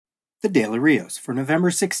The Daily Rios for November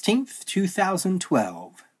 16th,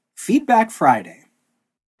 2012. Feedback Friday.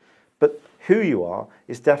 But who you are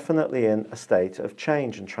is definitely in a state of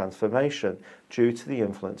change and transformation due to the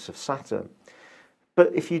influence of Saturn.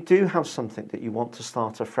 But if you do have something that you want to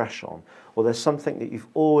start afresh on, or there's something that you've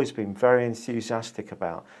always been very enthusiastic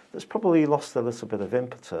about that's probably lost a little bit of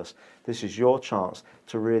impetus, this is your chance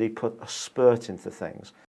to really put a spurt into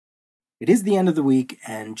things. It is the end of the week,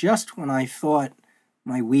 and just when I thought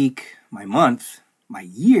my week, my month, my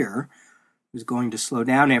year was going to slow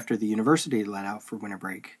down after the university let out for winter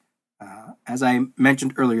break, as I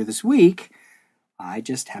mentioned earlier this week, I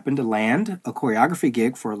just happened to land a choreography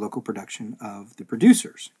gig for a local production of The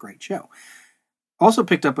Producers. Great show. Also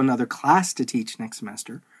picked up another class to teach next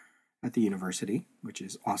semester at the university, which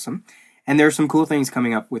is awesome. And there are some cool things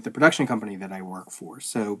coming up with the production company that I work for.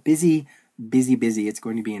 So busy. It's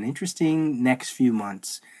going to be an interesting next few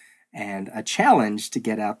months and a challenge to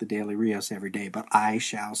get out the Daily Rios every day, but I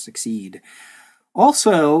shall succeed.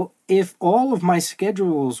 Also, if all of my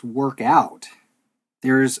schedules work out,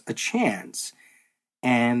 there's a chance,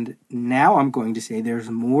 and now I'm going to say there's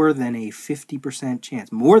more than a 50% chance,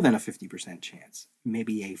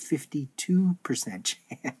 maybe a 52%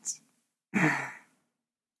 chance,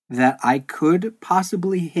 that I could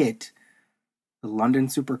possibly hit the London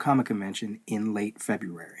Super Comic Convention in late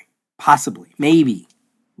February. Possibly. Maybe.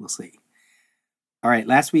 We'll see. All right,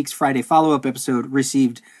 last week's Friday follow-up episode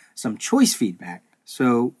received some choice feedback,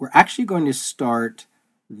 so we're actually going to start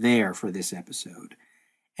there for this episode.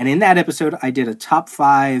 And in that episode, I did a top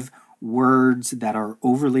 5 words that are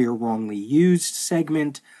overly or wrongly used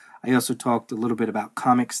segment. I also talked a little bit about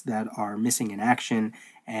comics that are missing in action,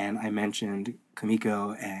 and I mentioned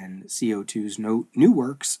Kamiko and CO2's new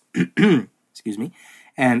works, excuse me,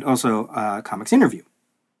 and also Comics Interview.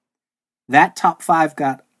 That top 5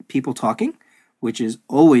 got people talking, which is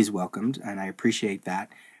always welcomed, and I appreciate that.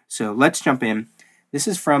 So let's jump in. This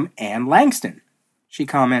is from Ann Langston. She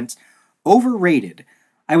comments, "Overrated.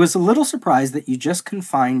 I was a little surprised that you just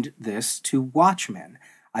confined this to Watchmen.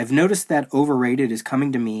 I've noticed that overrated is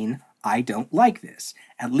coming to mean I don't like this,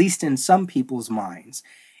 at least in some people's minds.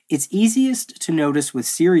 It's easiest to notice with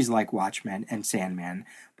series like Watchmen and Sandman,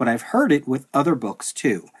 but I've heard it with other books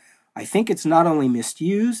too. I think it's not only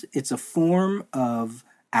misused, it's a form of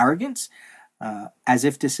arrogance, as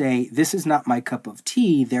if to say, this is not my cup of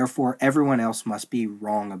tea, therefore everyone else must be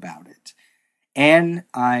wrong about it." And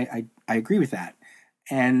I agree with that.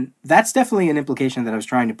 And that's definitely an implication that I was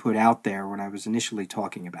trying to put out there when I was initially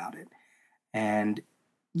talking about it. And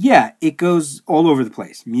yeah, it goes all over the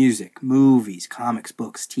place. Music, movies, comics,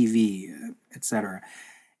 books, TV, etc.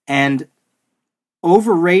 And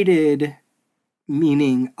overrated,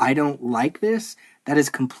 meaning I don't like this, that is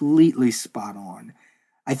completely spot on.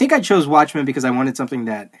 I think I chose Watchmen because I wanted something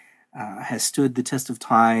that has stood the test of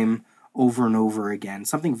time over and over again,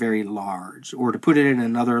 something very large. Or to put it in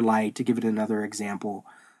another light, to give it another example,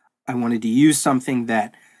 I wanted to use something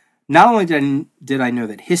that not only did I know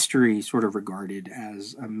that history sort of regarded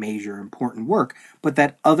as a major important work, but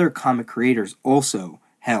that other comic creators also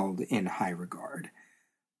held in high regard.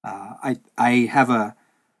 I have a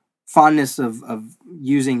fondness of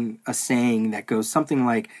using a saying that goes something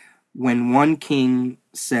like, when one king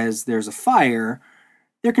says there's a fire,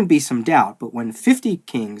 there can be some doubt, but when 50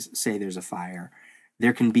 kings say there's a fire,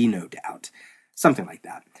 there can be no doubt. Something like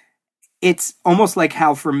that. It's almost like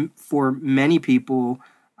how for many people,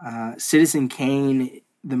 Citizen Kane,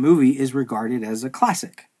 the movie, is regarded as a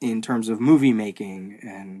classic in terms of movie making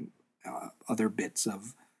and other bits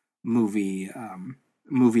of movie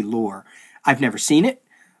lore. I've never seen it,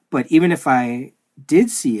 but even if I did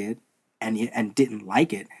see it and didn't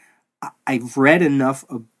like it, I've read enough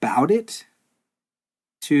about it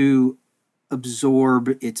to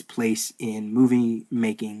absorb its place in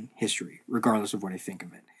movie-making history, regardless of what I think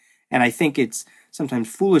of it. And I think it's sometimes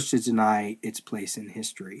foolish to deny its place in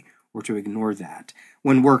history or to ignore that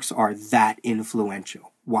when works are that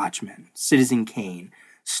influential. Watchmen, Citizen Kane,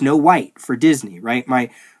 Snow White for Disney, right? My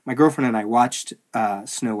girlfriend and I watched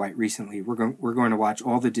Snow White recently. We're going to watch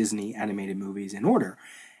all the Disney animated movies in order.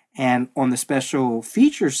 And on the special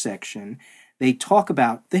features section, they talk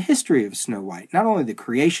about the history of Snow White, not only the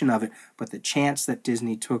creation of it, but the chance that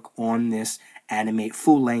Disney took on this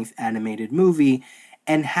full-length animated movie,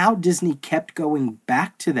 and how Disney kept going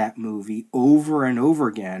back to that movie over and over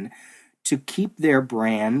again to keep their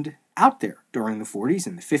brand out there during the 40s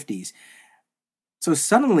and the 50s. So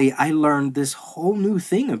suddenly I learned this whole new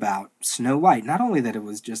thing about Snow White. Not only that it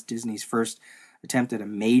was just Disney's first attempt at a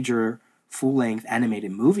major full-length animated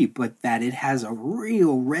movie, but that it has a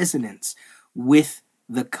real resonance with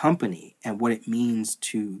the company and what it means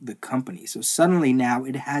to the company. So suddenly now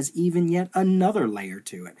it has even yet another layer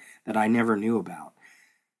to it that I never knew about.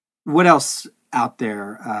 What else out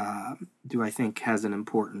there do I think has an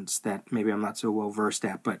importance that maybe I'm not so well versed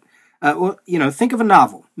at? But think of a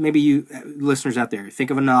novel. Maybe you listeners out there, think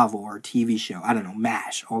of a novel or a TV show. I don't know,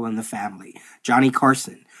 MASH, All in the Family, Johnny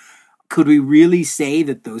Carson. Could we really say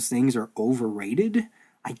that those things are overrated?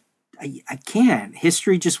 I can't.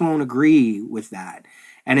 History just won't agree with that.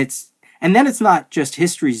 And then it's not just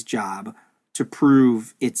history's job to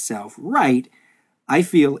prove itself right. I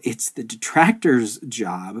feel it's the detractors'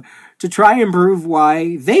 job to try and prove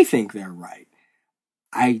why they think they're right.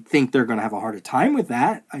 I think they're going to have a harder time with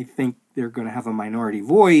that. I think they're going to have a minority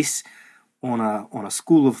voice on a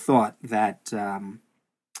school of thought that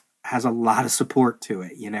has a lot of support to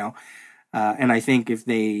it, and I think if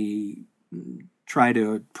they try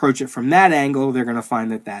to approach it from that angle, they're going to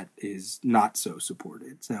find that is not so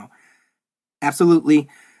supported. So absolutely,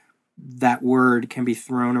 that word can be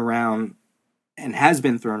thrown around and has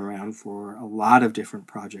been thrown around for a lot of different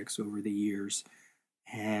projects over the years.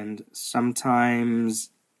 And sometimes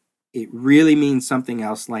it really means something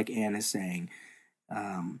else, like Anne is saying.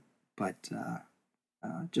 But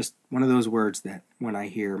just one of those words that when I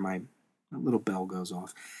hear, my little bell goes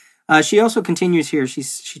off. She also continues here.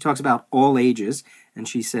 She talks about all ages, and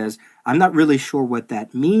she says, I'm not really sure what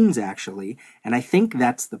that means, actually, and I think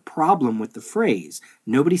that's the problem with the phrase.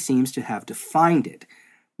 Nobody seems to have defined it.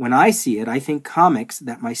 When I see it, I think comics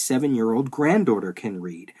that my 7-year-old granddaughter can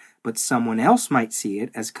read, but someone else might see it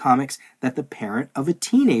as comics that the parent of a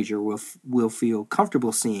teenager will feel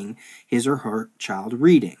comfortable seeing his or her child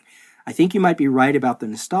reading. I think you might be right about the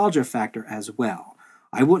nostalgia factor as well.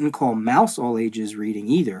 I wouldn't call Mouse all ages reading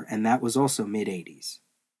either, and that was also mid-80s.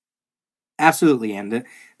 Absolutely, and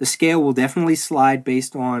the scale will definitely slide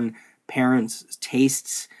based on parents'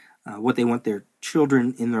 tastes, what they want their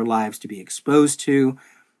children in their lives to be exposed to,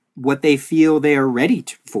 what they feel they are ready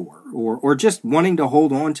for, or just wanting to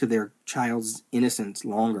hold on to their child's innocence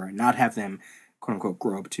longer and not have them, quote unquote,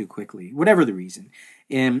 grow up too quickly, whatever the reason.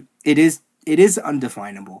 And it is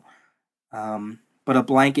undefinable. But a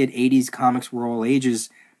blanket 80s comics for all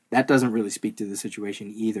ages, that doesn't really speak to the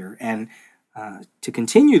situation either. And to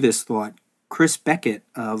continue this thought, Chris Beckett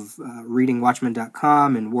of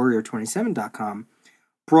ReadingWatchmen.com and Warrior27.com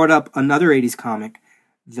brought up another 80s comic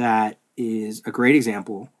that is a great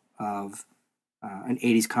example of an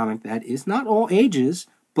 80s comic that is not all ages,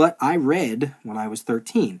 but I read when I was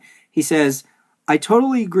 13. He says, I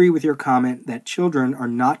totally agree with your comment that children are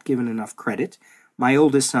not given enough credit. My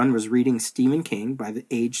oldest son was reading Stephen King by the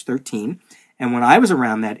age 13, and when I was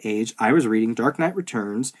around that age, I was reading Dark Knight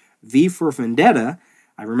Returns, V for Vendetta.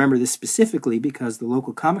 I remember this specifically because the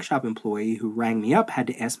local comic shop employee who rang me up had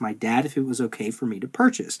to ask my dad if it was okay for me to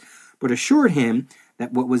purchase, but assured him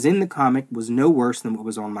that what was in the comic was no worse than what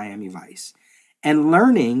was on Miami Vice. And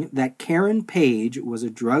learning that Karen Page was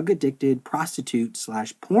a drug-addicted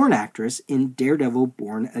prostitute/porn actress in Daredevil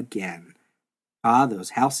Born Again. Ah,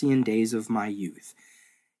 those halcyon days of my youth.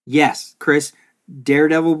 Yes, Chris,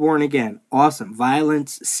 Daredevil Born Again. Awesome.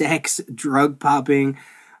 Violence, sex, drug popping.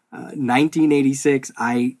 1986,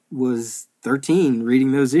 I was 13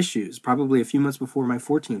 reading those issues, probably a few months before my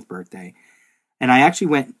 14th birthday. And I actually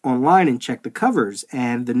went online and checked the covers,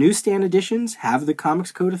 and the newsstand editions have the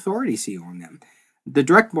Comics Code Authority seal on them. The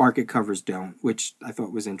direct market covers don't, which I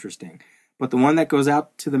thought was interesting. But the one that goes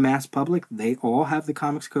out to the mass public, they all have the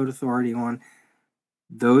Comics Code Authority on.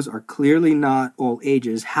 Those are clearly not all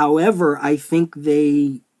ages. However, I think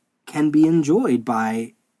they can be enjoyed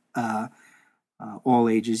by all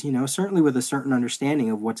ages, certainly with a certain understanding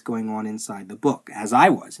of what's going on inside the book, as I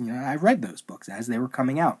was. I read those books as they were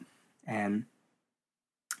coming out. And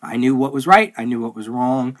I knew what was right. I knew what was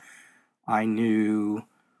wrong. I knew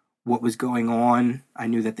what was going on. I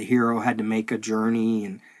knew that the hero had to make a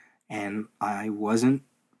journey, and I wasn't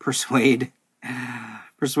persuaded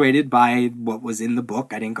by what was in the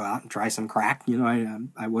book. I didn't go out and try some crack.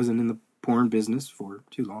 I wasn't in the porn business for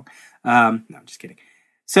too long. No, just kidding.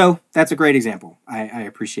 So that's a great example. I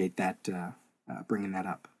appreciate that, bringing that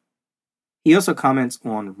up. He also comments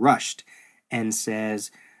on Rushed and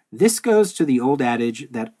says, this goes to the old adage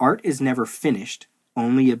that art is never finished,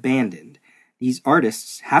 only abandoned. These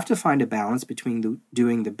artists have to find a balance between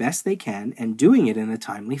doing the best they can and doing it in a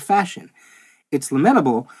timely fashion. It's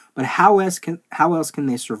lamentable, but how else can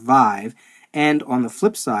they survive? And on the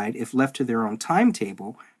flip side, if left to their own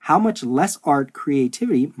timetable, how much less art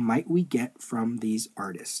creativity might we get from these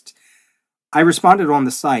artists? I responded on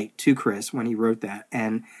the site to Chris when he wrote that,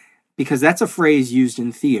 and because that's a phrase used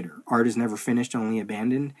in theater, art is never finished, only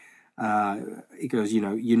abandoned. It goes,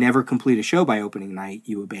 you never complete a show by opening night,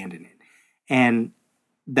 you abandon it. And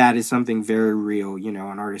that is something very real, an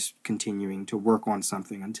artist continuing to work on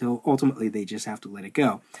something until ultimately they just have to let it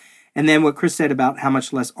go. And then what Chris said about how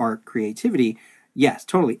much less art creativity, yes,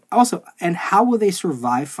 totally. Also, and how will they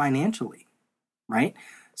survive financially, right?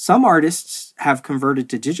 Some artists have converted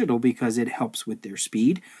to digital because it helps with their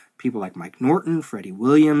speed. People like Mike Norton, Freddie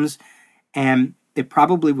Williams, and it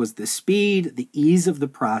probably was the speed, the ease of the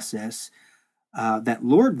process that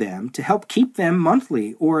lured them to help keep them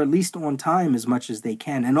monthly or at least on time as much as they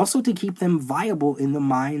can, and also to keep them viable in the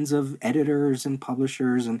minds of editors and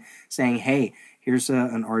publishers and saying, hey, here's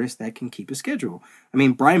an artist that can keep a schedule. I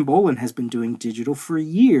mean, Brian Boland has been doing digital for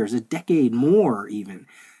years, a decade more even.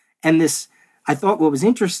 And this, I thought what was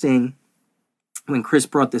interesting when Chris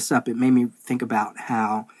brought this up, it made me think about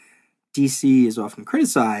how DC is often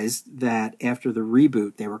criticized that after the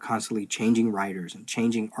reboot, they were constantly changing writers and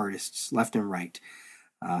changing artists left and right.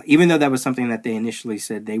 Even though that was something that they initially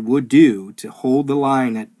said they would do to hold the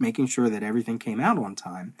line at making sure that everything came out on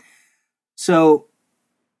time. So,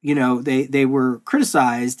 they were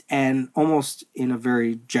criticized and almost in a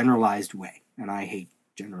very generalized way. And I hate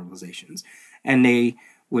generalizations. And they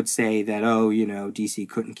would say that, DC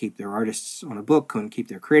couldn't keep their artists on a book, couldn't keep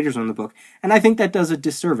their creators on the book. And I think that does a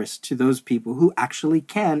disservice to those people who actually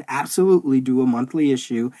can absolutely do a monthly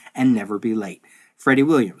issue and never be late. Freddie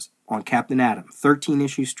Williams on Captain Atom, 13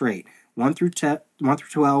 issues straight, 1 through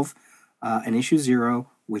 12, an issue 0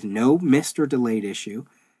 with no missed or delayed issue.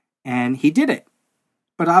 And he did it.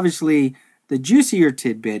 But obviously, the juicier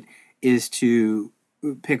tidbit is to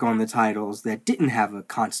pick on the titles that didn't have a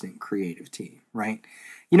constant creative team, right?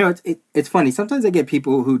 It's funny. Sometimes I get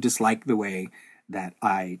people who dislike the way that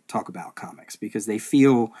I talk about comics because they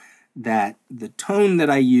feel that the tone that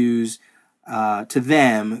I use to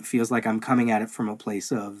them feels like I'm coming at it from a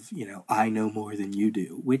place of, I know more than you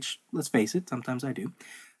do, which, let's face it, sometimes I do.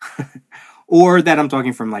 Or that I'm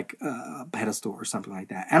talking from like a pedestal or something like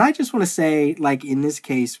that. And I just want to say, like in this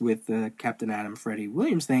case with the Captain Atom Freddie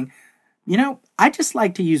Williams thing, I just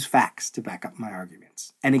like to use facts to back up my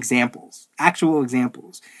arguments and examples, actual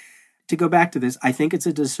examples. To go back to this, I think it's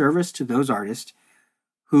a disservice to those artists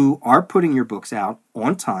who are putting your books out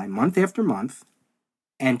on time, month after month,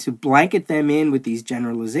 and to blanket them in with these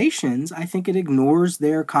generalizations, I think it ignores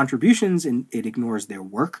their contributions and it ignores their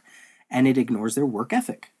work and it ignores their work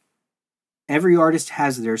ethic. Every artist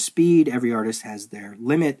has their speed, every artist has their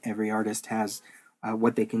limit, every artist has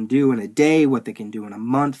what they can do in a day, what they can do in a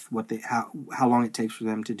month, how long it takes for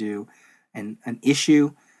them to do an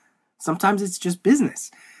issue. Sometimes it's just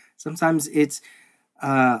business. Sometimes it's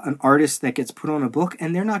an artist that gets put on a book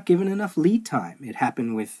and they're not given enough lead time. It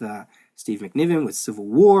happened with Steve McNiven with Civil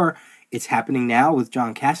War. It's happening now with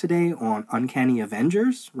John Cassaday on Uncanny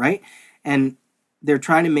Avengers, right? And they're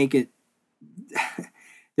trying to make it,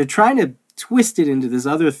 they're trying to twist it into this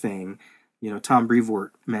other thing. Tom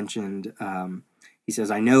Brevoort mentioned, he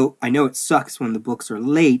says, I know it sucks when the books are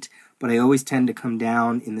late, but I always tend to come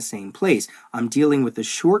down in the same place. I'm dealing with the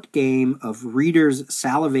short game of readers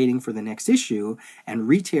salivating for the next issue and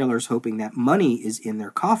retailers hoping that money is in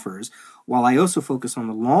their coffers, while I also focus on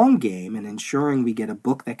the long game and ensuring we get a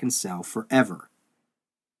book that can sell forever.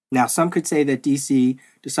 Now, some could say that DC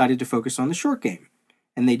decided to focus on the short game,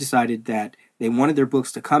 and they decided that they wanted their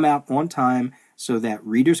books to come out on time so that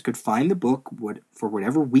readers could find the book for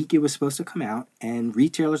whatever week it was supposed to come out, and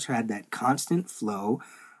retailers had that constant flow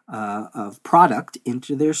of product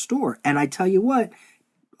into their store. And I tell you what,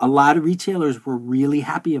 a lot of retailers were really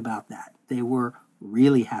happy about that. They were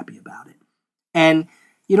really happy about it. And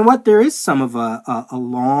you know what? There is some of a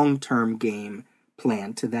long-term game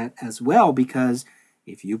plan to that as well, because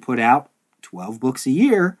if you put out 12 books a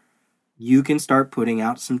year, you can start putting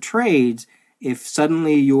out some trades. If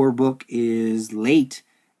suddenly your book is late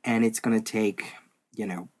and it's going to take,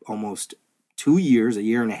 almost 2 years, a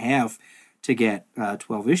year and a half to get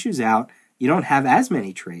 12 issues out, you don't have as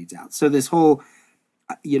many trades out. So this whole,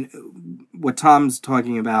 what Tom's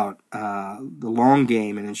talking about, the long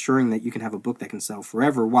game and ensuring that you can have a book that can sell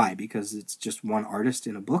forever. Why? Because it's just one artist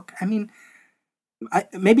in a book? I mean,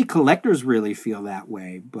 maybe collectors really feel that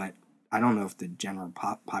way, but I don't know if the general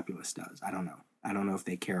populace does. I don't know. I don't know if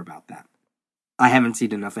they care about that. I haven't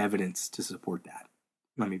seen enough evidence to support that.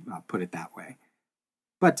 Let me put it that way.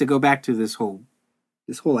 But to go back to this whole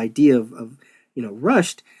idea of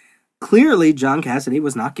rushed, clearly John Cassaday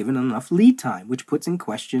was not given enough lead time, which puts in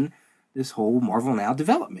question this whole Marvel Now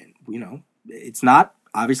development. It's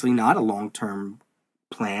obviously not a long-term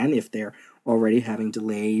plan if they're already having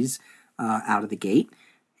delays out of the gate,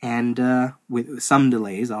 and with some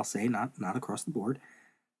delays, I'll say, not across the board.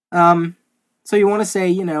 So you want to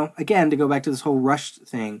say, again, to go back to this whole rush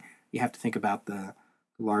thing, you have to think about the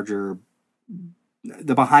larger,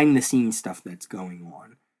 the behind the scenes stuff that's going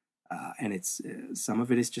on. And it's some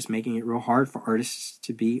of it is just making it real hard for artists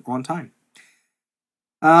to be on time.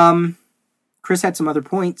 Chris had some other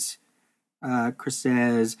points. Chris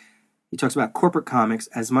says, he talks about corporate comics.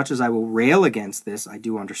 As much as I will rail against this, I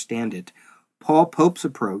do understand it. Paul Pope's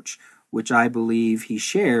approach, which I believe he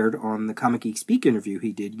shared on the Comic Geek Speak interview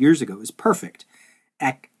he did years ago, is perfect.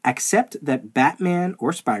 Accept that Batman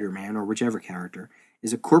or Spider-Man, or whichever character,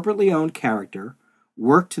 is a corporately owned character.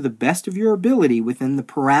 Work to the best of your ability within the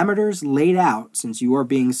parameters laid out, since you are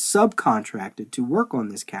being subcontracted to work on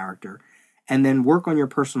this character, and then work on your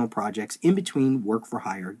personal projects in between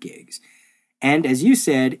work-for-hire gigs. And as you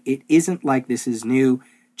said, it isn't like this is new.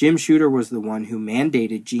 Jim Shooter was the one who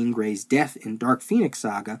mandated Jean Grey's death in Dark Phoenix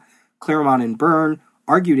Saga. Claremont and Byrne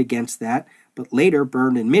argued against that, but later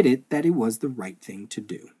Byrne admitted that it was the right thing to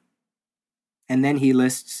do. And then he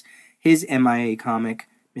lists his MIA comic,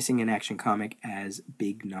 Missing in Action comic, as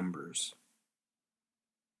Big Numbers.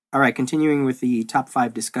 All right, continuing with the top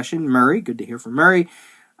 5 discussion, Murray, good to hear from Murray,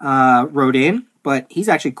 wrote in, but he's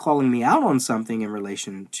actually calling me out on something in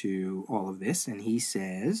relation to all of this, and he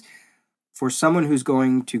says, for someone who's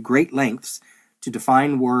going to great lengths to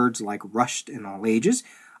define words like rushed and all ages,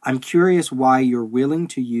 I'm curious why you're willing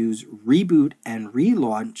to use reboot and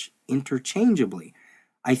relaunch interchangeably.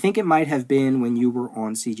 I think it might have been when you were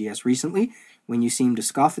on CGS recently, when you seemed to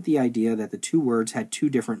scoff at the idea that the two words had two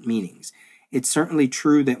different meanings. It's certainly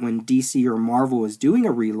true that when DC or Marvel is doing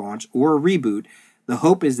a relaunch or a reboot, the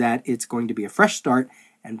hope is that it's going to be a fresh start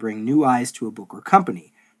and bring new eyes to a book or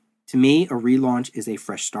company. To me, a relaunch is a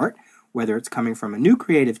fresh start, whether it's coming from a new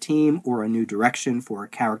creative team or a new direction for a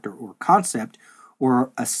character or concept,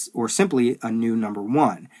 or simply a new number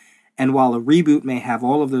one. And while a reboot may have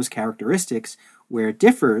all of those characteristics, where it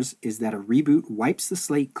differs is that a reboot wipes the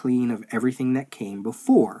slate clean of everything that came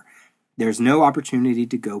before. There's no opportunity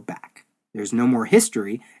to go back. There's no more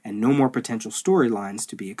history and no more potential storylines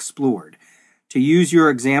to be explored. To use your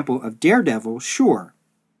example of Daredevil, sure,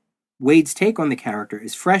 Wade's take on the character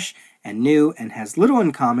is fresh and new and has little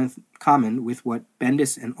in common with what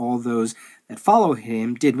Bendis and all those that follow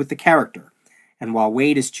him did with the character. And while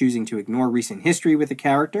Wade is choosing to ignore recent history with the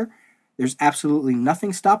character, there's absolutely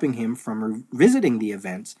nothing stopping him from revisiting the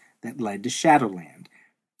events that led to Shadowland.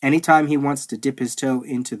 Anytime he wants to dip his toe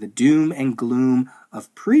into the doom and gloom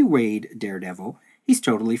of pre-Wade Daredevil, he's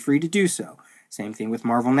totally free to do so. Same thing with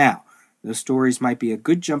Marvel now. Those stories might be a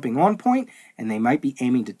good jumping on point, and they might be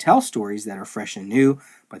aiming to tell stories that are fresh and new,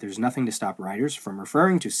 but there's nothing to stop writers from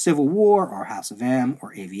referring to Civil War or House of M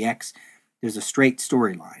or AVX. There's a straight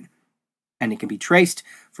storyline, and it can be traced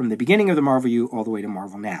from the beginning of the Marvel U all the way to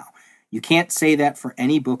Marvel Now. You can't say that for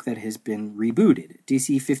any book that has been rebooted.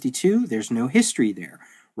 DC 52, there's no history there.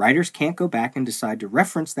 Writers can't go back and decide to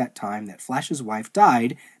reference that time that Flash's wife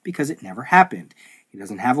died because it never happened. He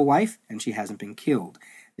doesn't have a wife, and she hasn't been killed.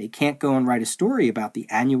 They can't go and write a story about the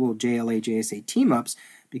annual JLA-JSA team-ups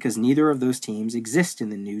because neither of those teams exist in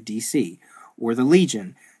the new DC. Or the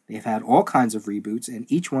Legion. They've had all kinds of reboots,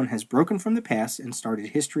 and each one has broken from the past and started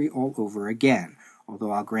history all over again.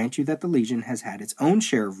 Although I'll grant you that the Legion has had its own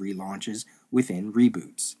share of relaunches within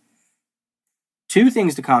reboots. 2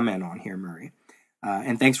 things to comment on here, Murray.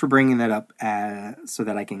 And thanks for bringing that up so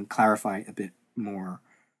that I can clarify a bit more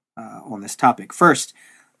on this topic. First,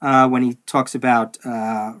 when he talks about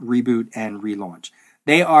reboot and relaunch.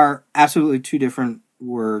 They are absolutely 2 different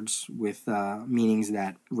words with meanings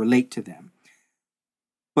that relate to them.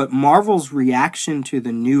 But Marvel's reaction to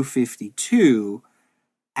the New 52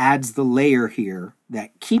 adds the layer here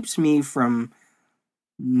that keeps me from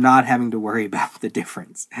not having to worry about the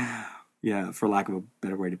difference. Yeah, for lack of a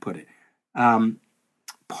better way to put it.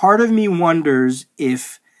 Part of me wonders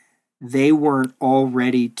if they weren't all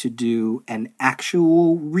ready to do an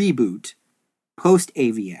actual reboot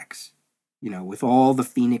post-AVX, with all the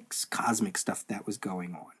Phoenix cosmic stuff that was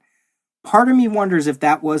going on. Part of me wonders if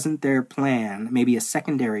that wasn't their plan, maybe a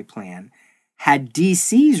secondary plan, had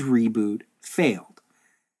DC's reboot failed.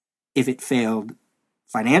 If it failed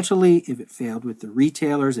financially, if it failed with the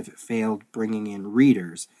retailers, if it failed bringing in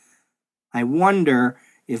readers. I wonder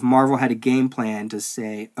if Marvel had a game plan to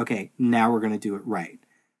say, okay, now we're going to do it right.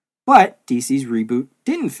 But DC's reboot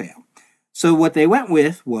didn't fail. So what they went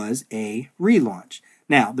with was a relaunch.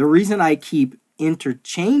 Now, the reason I keep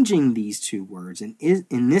interchanging these 2 words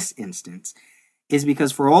in this instance is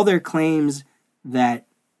because for all their claims that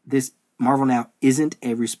this Marvel Now isn't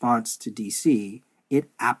a response to DC, it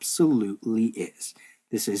absolutely is.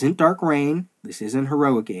 This isn't Dark Reign. This isn't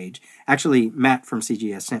Heroic Age. Actually, Matt from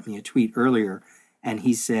CGS sent me a tweet earlier, and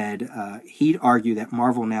he said he'd argue that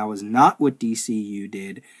Marvel Now is not what DCU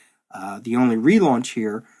did. The only relaunch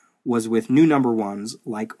here was with new number ones,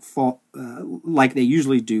 like they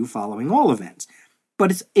usually do following all events.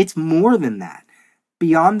 But it's more than that.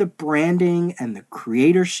 Beyond the branding and the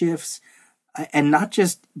creator shifts, and not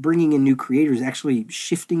just bringing in new creators, actually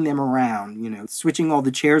shifting them around, switching all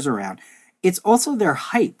the chairs around. It's also their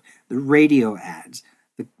hype, the radio ads,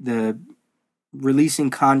 the releasing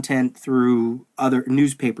content through other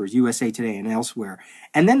newspapers, USA Today and elsewhere.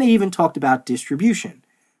 And then they even talked about distribution,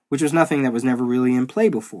 which was nothing that was never really in play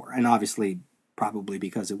before. And obviously, probably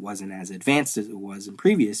because it wasn't as advanced as it was in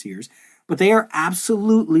previous years. But they are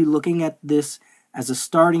absolutely looking at this as a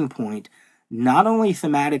starting point, not only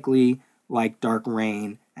thematically like Dark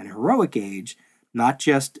Reign and Heroic Age, not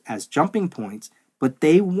just as jumping points, but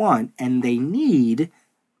they want and they need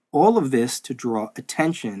all of this to draw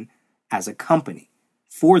attention as a company,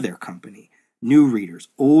 for their company. New readers,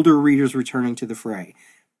 older readers returning to the fray.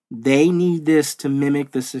 They need this to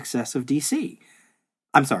mimic the success of DC.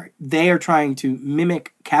 I'm sorry, they are trying to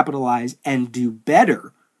mimic, capitalize, and do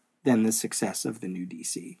better than the success of the new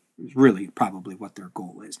DC. It's really probably what their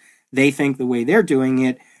goal is. They think the way they're doing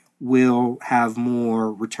it will have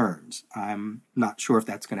more returns. I'm not sure if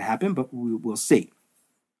that's going to happen, but we'll see.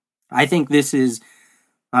 I think this is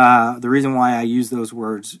the reason why I use those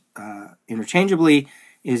words interchangeably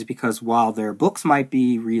is because while their books might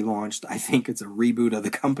be relaunched, I think it's a reboot of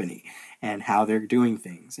the company and how they're doing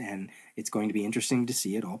things. And it's going to be interesting to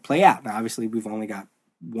see it all play out. Now, obviously, we've only got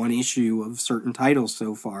one issue of certain titles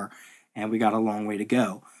so far, and we got a long way to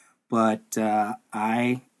go. But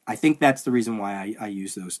I think that's the reason why I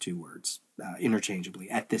use those two words interchangeably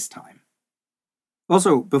at this time.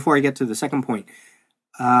 Also, before I get to the second point,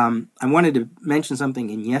 I wanted to mention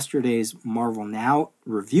something in yesterday's Marvel Now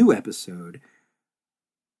review episode,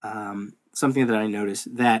 something that I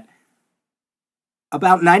noticed, that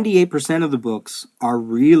about 98% of the books are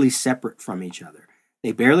really separate from each other.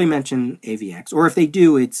 They barely mention AVX, or if they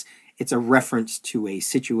do, it's a reference to a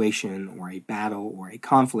situation or a battle or a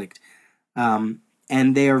conflict.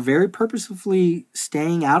 And they are very purposefully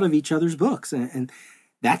staying out of each other's books. And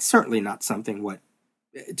that's certainly not something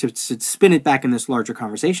to spin it back in this larger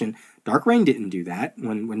conversation. Dark Reign didn't do that.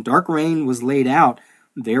 When Dark Reign was laid out,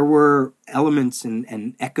 there were elements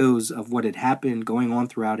and echoes of what had happened going on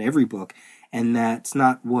throughout every book. And that's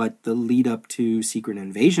not what the lead up to Secret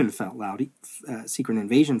Invasion felt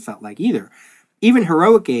like either. Even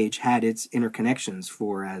Heroic Age had its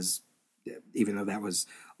interconnections even though that was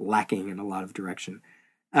lacking in a lot of direction.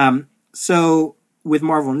 So with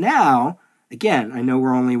Marvel Now, again, I know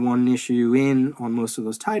we're only one issue in on most of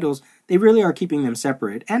those titles. They really are keeping them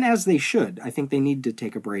separate, and as they should. I think they need to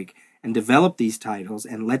take a break and develop these titles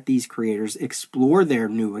and let these creators explore their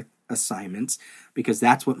new assignments, because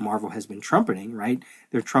that's what Marvel has been trumpeting, right?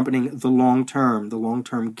 They're trumpeting the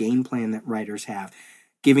long-term game plan that writers have,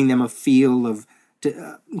 giving them a feel of,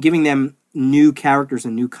 giving them new characters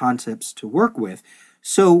and new concepts to work with.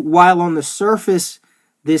 So while on the surface,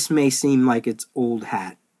 this may seem like it's old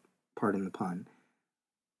hat, pardon the pun,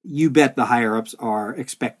 you bet the higher-ups are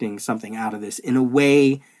expecting something out of this in a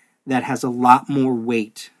way that has a lot more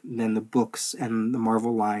weight than the books and the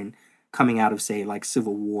Marvel line coming out of, say, like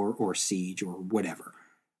Civil War or Siege or whatever.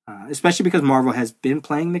 Especially because Marvel has been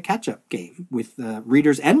playing the catch-up game with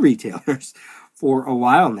readers and retailers for a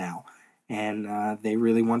while now. And they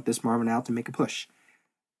really want this Marvel Now to make a push.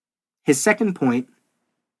 His second point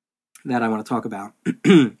that I want to talk about,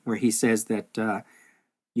 where he says that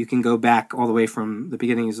you can go back all the way from the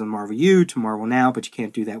beginnings of Marvel U to Marvel Now, but you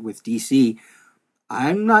can't do that with DC.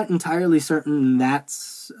 I'm not entirely certain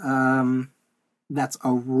that's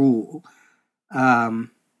a rule.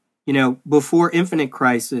 Before Infinite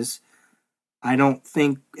Crisis, I don't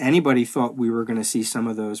think anybody thought we were going to see some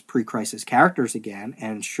of those pre-crisis characters again,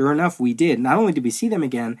 and sure enough, we did. Not only did we see them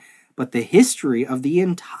again, but the history of the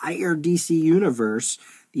entire DC universe,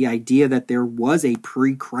 the idea that there was a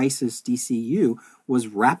pre-crisis DCU, was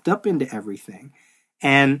wrapped up into everything.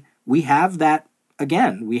 And we have that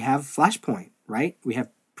again. We have Flashpoint, right? We have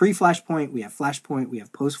pre-Flashpoint, we have Flashpoint, we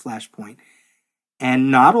have post-Flashpoint.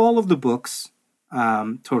 And not all of the books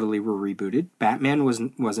totally were rebooted. Batman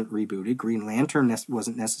wasn't rebooted. Green Lantern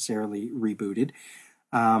wasn't necessarily rebooted.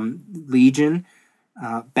 Legion,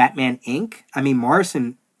 Batman Inc. I mean,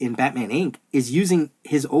 Morrison in Batman Inc. is using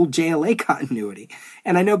his old JLA continuity.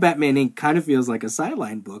 And I know Batman Inc. kind of feels like a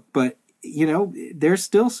sideline book, but, there's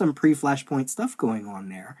still some pre-Flashpoint stuff going on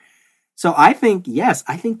there. So I think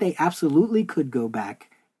they absolutely could go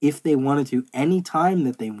back if they wanted to, any time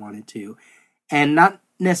that they wanted to, and not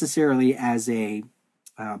necessarily as a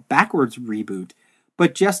backwards reboot,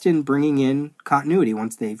 but just in bringing in continuity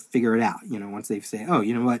once they figure it out. Once they say, oh,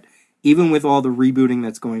 you know what, even with all the rebooting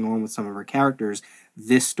that's going on with some of our characters,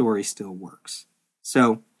 this story still works.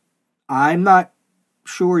 So I'm not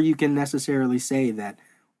sure you can necessarily say that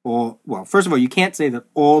first of all, you can't say that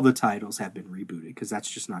all the titles have been rebooted, because that's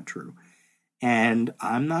just not true. And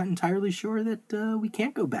I'm not entirely sure that we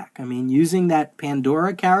can't go back. I mean, using that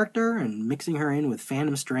Pandora character and mixing her in with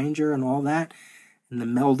Phantom Stranger and all that, and the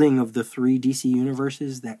melding of the 3 DC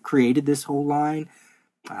universes that created this whole line,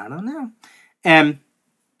 I don't know. And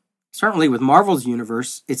certainly with Marvel's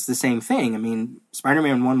universe, it's the same thing. I mean,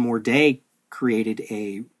 Spider-Man One More Day created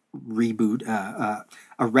a reboot, a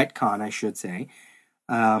retcon, I should say.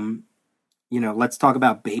 Let's talk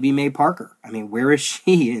about Baby May Parker. I mean, where is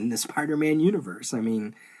she in the Spider-Man universe? I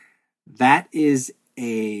mean, that is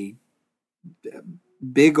a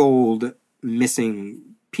big old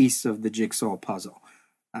missing piece of the jigsaw puzzle.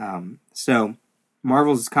 So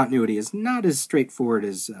Marvel's continuity is not as straightforward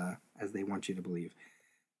as they want you to believe.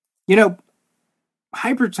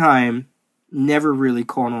 Hypertime never really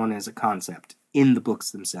caught on as a concept in the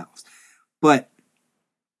books themselves. But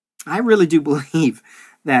I really do believe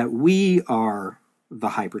that we are the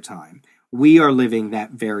hypertime. We are living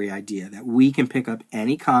that very idea, that we can pick up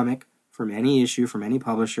any comic from any issue, from any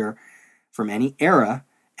publisher, from any era,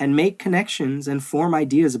 and make connections and form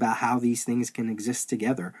ideas about how these things can exist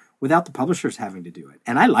together without the publishers having to do it.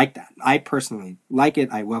 And I like that. I personally like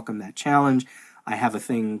it. I welcome that challenge. I have a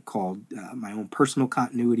thing called my own personal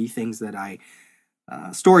continuity, things that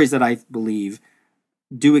stories that I believe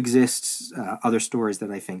do exist, other stories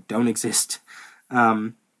that I think don't exist.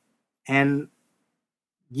 And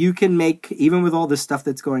you can make, even with all this stuff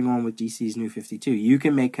that's going on with DC's New 52, you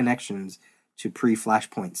can make connections to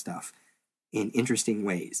pre-Flashpoint stuff in interesting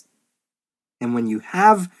ways. And when you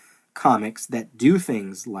have comics that do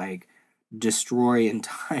things like destroy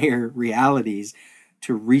entire realities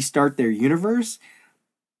to restart their universe,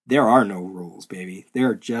 there are no rules, baby.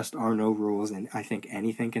 There just are no rules, and I think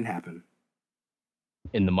anything can happen.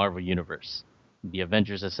 In the Marvel Universe, the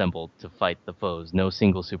Avengers assembled to fight the foes no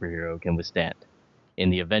single superhero can withstand. In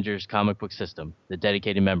the Avengers comic book system, the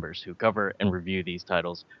dedicated members who cover and review these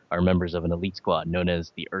titles are members of an elite squad known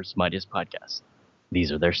as the Earth's Mightiest Podcast.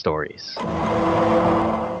 These are their stories.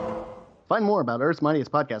 Find more about Earth's Mightiest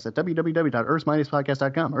Podcast at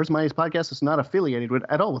www.earthsmightiestpodcast.com. Earth's Mightiest Podcast is not affiliated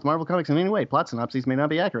at all with Marvel Comics in any way. Plot synopses may not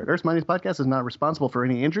be accurate. Earth's Mightiest Podcast is not responsible for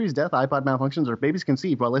any injuries, death, iPod malfunctions, or babies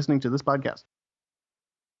conceived while listening to this podcast.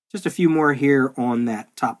 Just a few more here on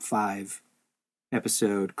that top 5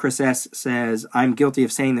 episode. Chris S. says, I'm guilty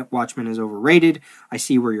of saying that Watchmen is overrated. I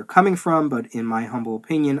see where you're coming from, but in my humble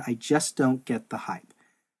opinion, I just don't get the hype.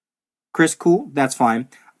 Chris, cool, that's fine.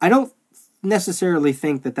 I don't necessarily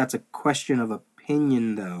think that that's a question of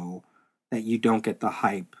opinion, though, that you don't get the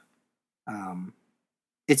hype.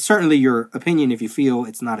 It's certainly your opinion if you feel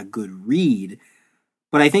it's not a good read,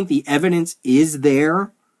 but I think the evidence is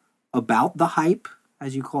there about the hype,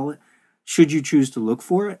 as you call it, should you choose to look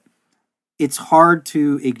for it. It's hard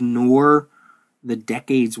to ignore the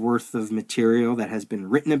decades worth of material that has been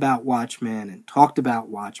written about Watchmen and talked about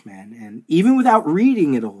Watchmen, and even without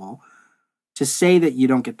reading it all, to say that you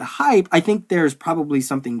don't get the hype, I think there's probably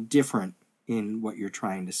something different in what you're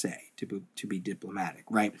trying to say, to be diplomatic,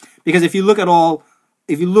 right? Because if you look at all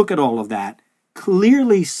of that,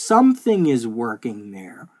 clearly something is working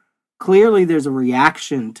there. Clearly there's a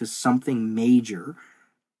reaction to something major.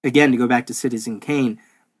 Again, to go back to Citizen Kane,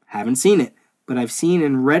 haven't seen it, but I've seen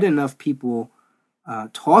and read enough people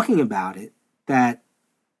talking about it that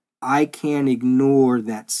I can't ignore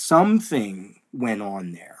that something went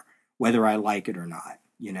on there, whether I like it or not,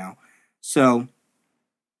 So,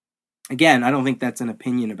 again, I don't think that's an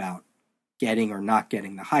opinion about getting or not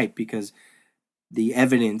getting the hype, because the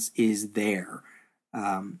evidence is there.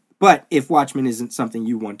 But if Watchmen isn't something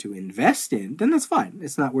you want to invest in, then that's fine.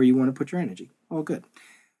 It's not where you want to put your energy. All good.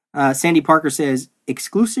 Sandy Parker says,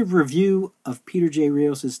 exclusive review of Peter J.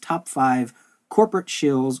 Rios' top 5 corporate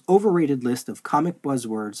shills overrated list of comic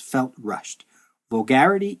buzzwords felt rushed.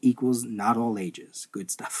 Vulgarity equals not all ages. Good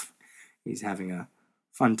stuff. He's having a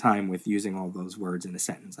fun time with using all those words in a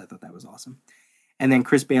sentence. I thought that was awesome. And then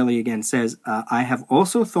Chris Bailey again says, I have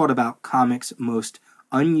also thought about comics' most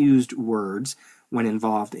unused words when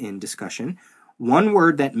involved in discussion. One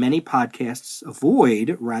word that many podcasts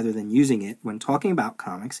avoid rather than using it when talking about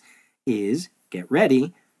comics is, get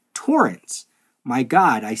ready, torrents. My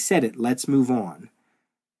God, I said it. Let's move on.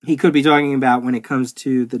 He could be talking about when it comes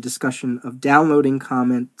to the discussion of downloading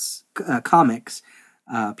comics,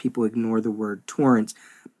 people ignore the word torrents.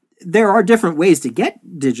 There are different ways to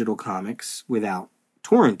get digital comics without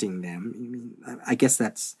torrenting them. I mean, I guess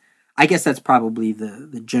that's probably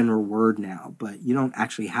the general word now, but you don't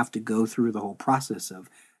actually have to go through the whole process of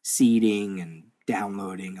seeding and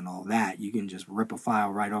downloading and all that. You can just rip a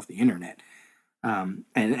file right off the internet.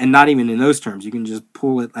 And not even in those terms. You can just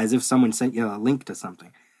pull it as if someone sent you a link to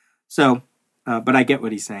something. So, but I get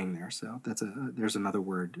what he's saying there. So there's another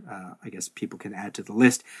word I guess people can add to the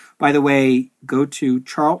list. By the way, go to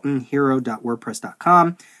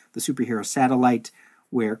charltonhero.wordpress.com, the superhero satellite,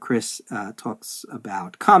 where Chris talks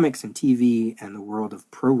about comics and TV and the world of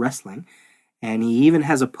pro wrestling. And he even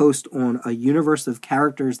has a post on a universe of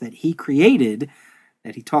characters that he created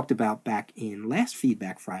that he talked about back in last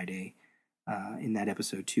Feedback Friday in that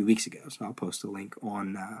episode 2 weeks ago. So I'll post a link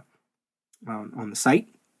on the site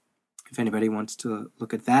if anybody wants to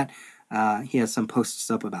look at that. He has some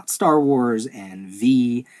posts up about Star Wars and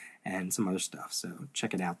V and some other stuff. So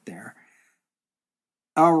check it out there.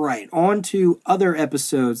 All right, on to other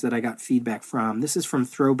episodes that I got feedback from. This is from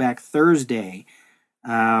Throwback Thursday.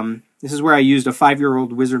 This is where I used a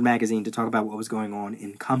 5-year-old Wizard magazine to talk about what was going on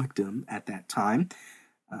in comicdom at that time.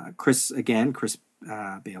 Chris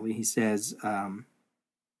Bailey, he says,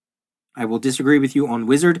 I will disagree with you on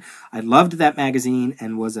Wizard. I loved that magazine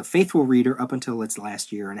and was a faithful reader up until its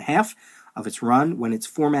last year and a half of its run, when its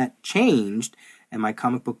format changed and my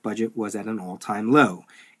comic book budget was at an all-time low.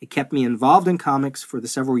 It kept me involved in comics for the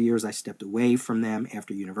several years I stepped away from them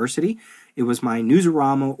after university. It was my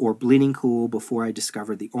Newsarama or Bleeding Cool before I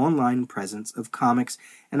discovered the online presence of comics,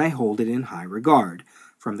 and I hold it in high regard.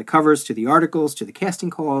 From the covers to the articles to the casting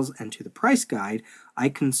calls and to the price guide, I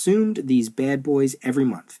consumed these bad boys every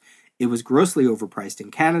month. It was grossly overpriced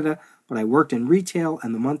in Canada, but I worked in retail,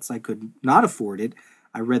 and the months I could not afford it,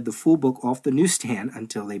 I read the full book off the newsstand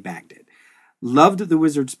until they bagged it. Loved the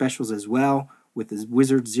Wizard specials as well, with the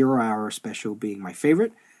Wizard 0 Hour special being my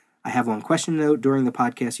favorite. I have one question, though. During the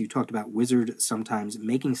podcast, you talked about Wizard sometimes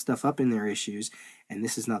making stuff up in their issues, and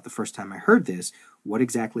this is not the first time I heard this. What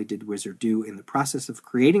exactly did Wizard do in the process of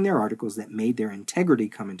creating their articles that made their integrity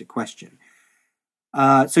come into question?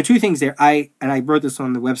 So 2 things there. I wrote this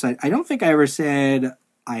on the website. I don't think I ever said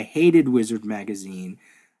I hated Wizard magazine.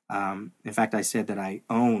 In fact, I said that I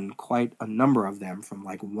own quite a number of them, from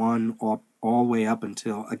like 1 all the way up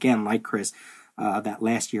until, again, like Chris, that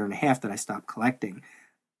last year and a half that I stopped collecting.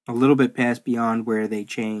 A little bit past beyond where they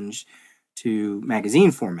changed to magazine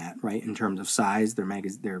format, right? In terms of size, their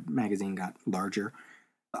magazine got larger.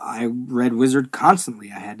 I read Wizard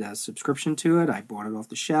constantly. I had a subscription to it. I bought it off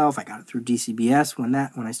the shelf. I got it through DCBS when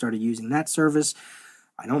I started using that service.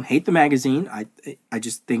 I don't hate the magazine. I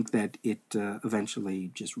just think that it eventually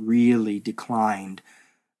just really declined,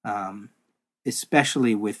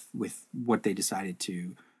 especially with what they decided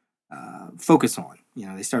to focus on. You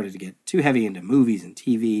know, they started to get too heavy into movies and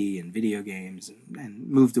TV and video games and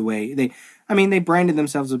moved away. They branded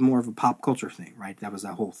themselves as more of a pop culture thing, right? That was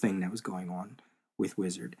the whole thing that was going on with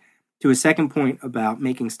Wizard. To a second point about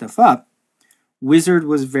making stuff up, Wizard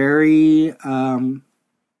was very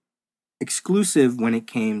exclusive when it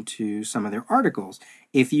came to some of their articles.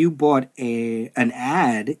 If you bought an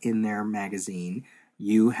ad in their magazine,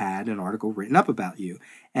 you had an article written up about you.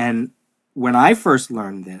 And when I first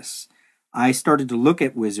learned this, I started to look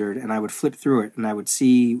at Wizard, and I would flip through it, and I would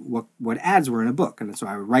see what ads were in a book. And so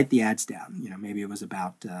I would write the ads down. You know, maybe it was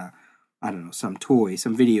about, some toy,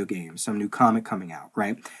 some video game, some new comic coming out,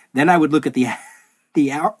 right? Then I would look at the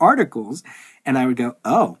articles, and I would go,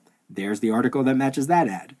 oh, there's the article that matches that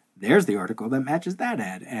ad. There's the article that matches that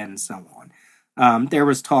ad, and so on. There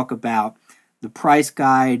was talk about the price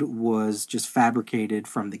guide was just fabricated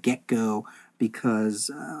from the get-go because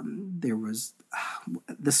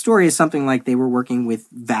the story is something like they were working with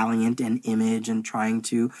Valiant and Image and trying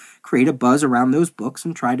to create a buzz around those books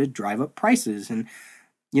and try to drive up prices. And,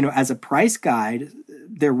 you know, as a price guide,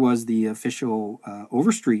 there was the official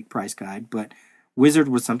Overstreet price guide, but Wizard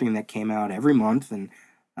was something that came out every month, and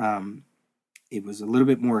it was a little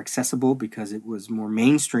bit more accessible because it was more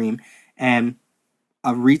mainstream, and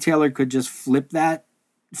a retailer could just flip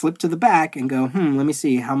to the back and go, let me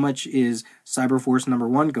see, how much is Cyberforce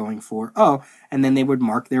 #1 going for? Oh, and then they would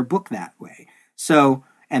mark their book that way. So,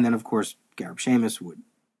 and then of course, Gareb Shamus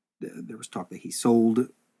there was talk that he sold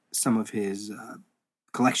some of his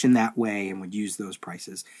collection that way and would use those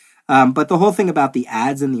prices. But the whole thing about the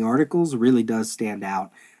ads and the articles really does stand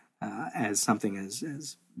out as something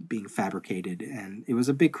as being fabricated. And it was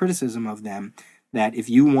a big criticism of them that if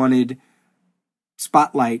you wanted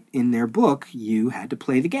spotlight in their book, you had to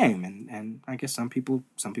play the game. And I guess some people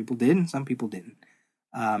did and some people didn't.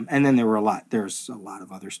 And then there's a lot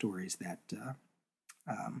of other stories that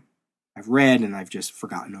I've read and I've just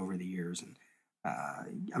forgotten over the years. And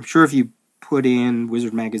I'm sure if you put in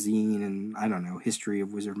Wizard Magazine and, I don't know, History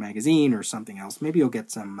of Wizard Magazine or something else, maybe you'll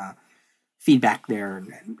get some feedback there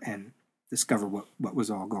and discover what was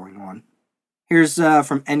all going on. Here's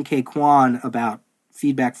from NK Kwan about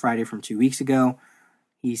Feedback Friday from 2 weeks ago.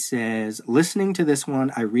 He says, listening to this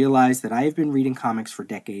one, I realized that I have been reading comics for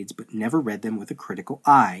decades, but never read them with a critical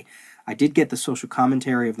eye. I did get the social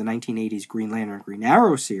commentary of the 1980s Green Lantern and Green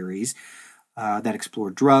Arrow series that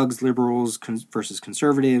explored drugs, liberals versus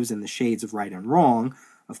conservatives, and the shades of right and wrong.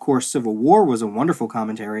 Of course, Civil War was a wonderful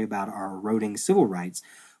commentary about our eroding civil rights,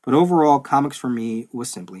 but overall, comics for me was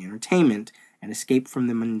simply entertainment, an escape from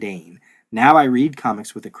the mundane. Now I read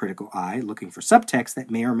comics with a critical eye, looking for subtext that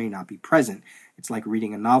may or may not be present. It's like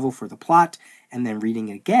reading a novel for the plot, and then reading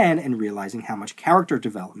it again and realizing how much character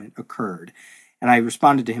development occurred. And I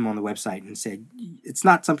responded to him on the website and said, it's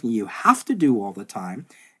not something you have to do all the time,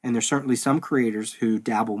 and there's certainly some creators who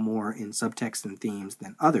dabble more in subtext and themes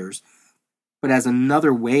than others. But as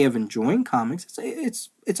another way of enjoying comics,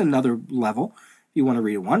 it's another level. If you want to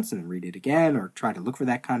read it once and then read it again, or try to look for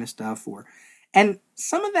that kind of stuff, and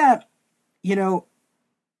some of that,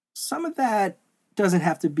 some of that doesn't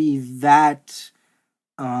have to be that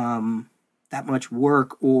much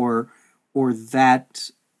work or that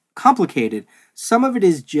complicated. Some of it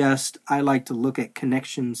is just, I like to look at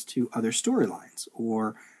connections to other storylines,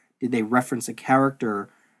 or did they reference a character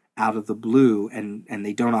out of the blue and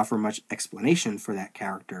they don't offer much explanation for that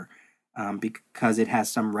character because it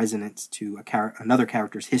has some resonance to another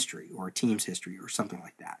character's history or a team's history or something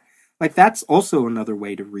like that. Like, that's also another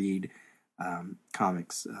way to read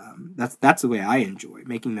comics. That's the way I enjoy,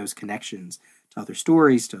 making those connections to other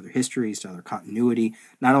stories, to other histories, to other continuity,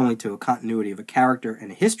 not only to a continuity of a character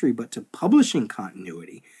and a history, but to publishing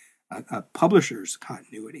continuity, a publisher's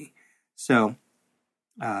continuity. So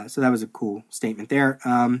that was a cool statement there.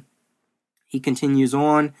 He continues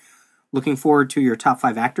on, looking forward to your top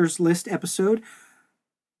 5 actors list episode.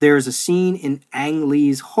 There's a scene in Ang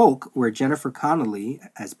Lee's Hulk where Jennifer Connelly,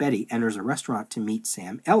 as Betty, enters a restaurant to meet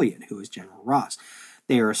Sam Elliott, who is General Ross.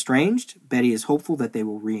 They are estranged. Betty is hopeful that they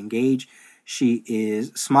will re-engage. She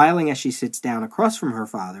is smiling as she sits down across from her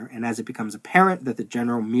father, and as it becomes apparent that the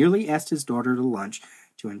general merely asked his daughter to lunch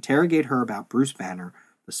to interrogate her about Bruce Banner,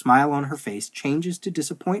 the smile on her face changes to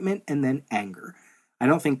disappointment and then anger. I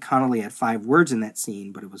don't think Connelly had 5 words in that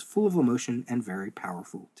scene, but it was full of emotion and very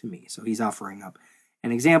powerful to me. So he's offering up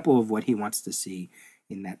an example of what he wants to see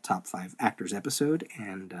in that top 5 actors episode,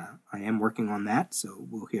 and I am working on that, so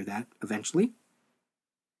we'll hear that eventually.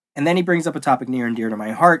 And then he brings up a topic near and dear to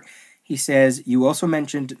my heart. He says, you also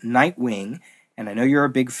mentioned Nightwing, and I know you're a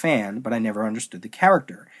big fan, but I never understood the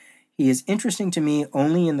character. He is interesting to me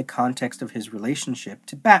only in the context of his relationship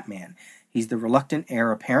to Batman. He's the reluctant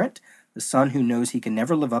heir apparent, the son who knows he can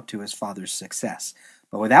never live up to his father's success.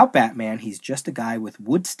 But without Batman, he's just a guy with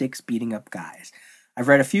wood sticks beating up guys. I've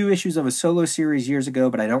read a few issues of a solo series years ago,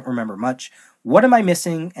 but I don't remember much. What am I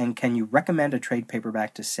missing, and can you recommend a trade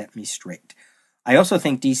paperback to set me straight? I also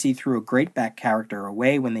think DC threw a great Bat character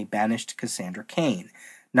away when they banished Cassandra Cain.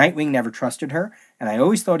 Nightwing never trusted her, and I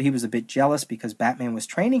always thought he was a bit jealous because Batman was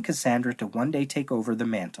training Cassandra to one day take over the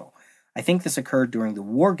mantle. I think this occurred during the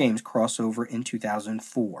War Games crossover in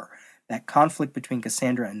 2004. That conflict between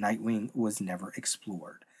Cassandra and Nightwing was never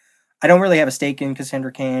explored. I don't really have a stake in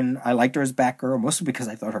Cassandra Cain. I liked her as Batgirl, mostly because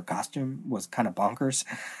I thought her costume was kind of bonkers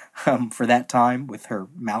for that time, with her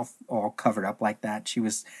mouth all covered up like that. She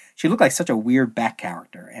looked like such a weird Bat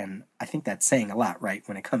character, and I think that's saying a lot, right,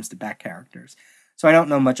 when it comes to Bat characters. So I don't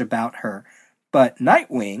know much about her, but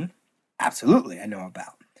Nightwing, absolutely, I know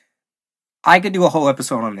about. I could do a whole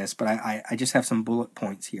episode on this, but I just have some bullet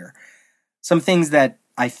points here. Some things that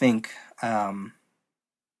I think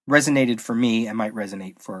resonated for me and might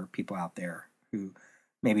resonate for people out there who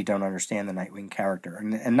maybe don't understand the Nightwing character.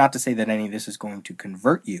 And not to say that any of this is going to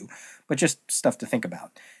convert you, but just stuff to think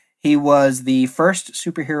about. He was the first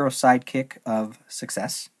superhero sidekick of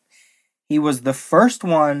Success. He was the first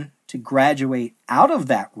one to graduate out of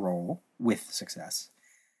that role with Success.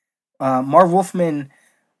 Marv Wolfman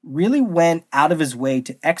really went out of his way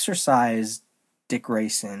to exorcise Dick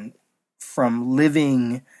Grayson from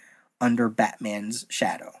living under Batman's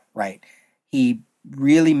shadow, right? He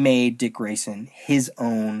really made Dick Grayson his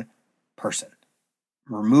own person.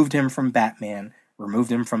 Removed him from Batman,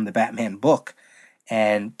 removed him from the Batman book,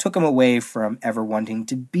 and took him away from ever wanting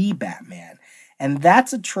to be Batman. And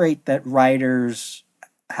that's a trait that writers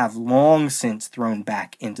have long since thrown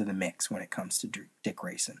back into the mix when it comes to Dick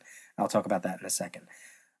Grayson. I'll talk about that in a second.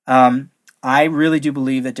 I really do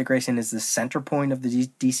believe that Dick Grayson is the center point of the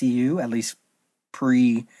DCU, at least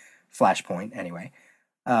pre-Flashpoint anyway.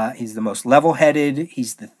 He's the most level-headed.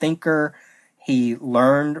 He's the thinker. He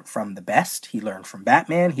learned from the best. He learned from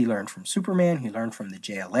Batman. He learned from Superman. He learned from the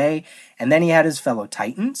JLA. And then he had his fellow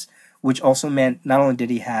Titans, which also meant not only did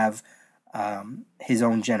he have his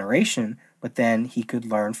own generation, but then he could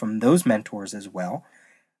learn from those mentors as well.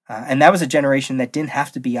 And that was a generation that didn't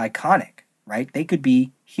have to be iconic, right? They could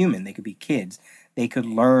be human. They could be kids. They could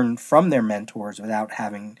learn from their mentors without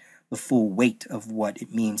having the full weight of what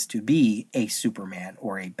it means to be a Superman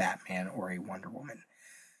or a Batman or a Wonder Woman.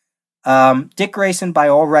 Dick Grayson, by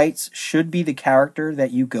all rights, should be the character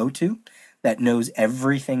that you go to that knows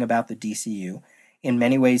everything about the DCU. In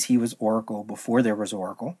many ways, he was Oracle before there was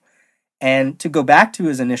Oracle. And to go back to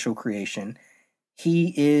his initial creation,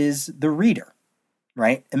 he is the reader,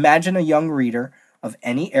 right? Imagine a young reader of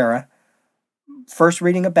any era first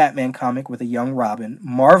reading a Batman comic with a young Robin,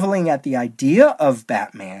 marveling at the idea of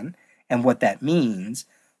Batman and what that means,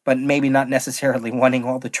 but maybe not necessarily wanting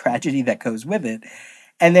all the tragedy that goes with it.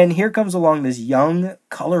 And then here comes along this young,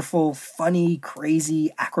 colorful, funny,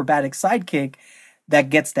 crazy, acrobatic sidekick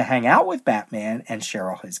that gets to hang out with Batman and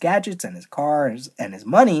share all his gadgets and his cars and his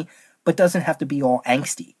money, but doesn't have to be all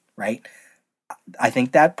angsty, right? I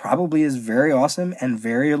think that probably is very awesome and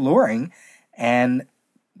very alluring, and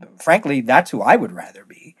frankly, that's who I would rather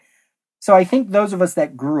be. So I think those of us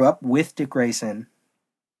that grew up with Dick Grayson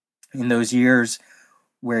in those years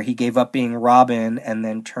where he gave up being Robin and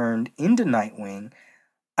then turned into Nightwing,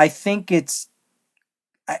 I think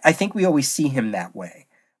we always see him that way.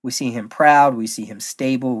 We see him proud, we see him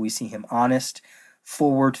stable, we see him honest,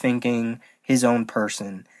 forward-thinking, his own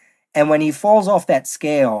person. And when he falls off that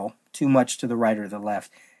scale too much to the right or the left,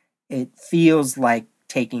 it feels like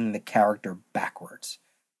taking the character backwards,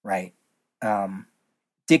 right?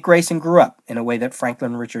 Dick Grayson grew up in a way that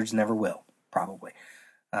Franklin Richards never will, probably.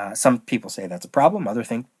 Some people say that's a problem. Others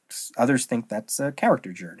think that's a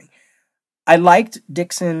character journey. I liked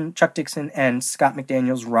Chuck Dixon and Scott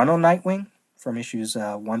McDaniel's run on Nightwing from issues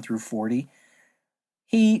 1 through 40.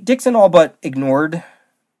 Dixon all but ignored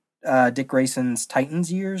Dick Grayson's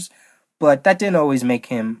Titans years, but that didn't always make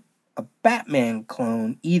him a Batman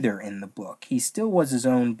clone either in the book. He still was his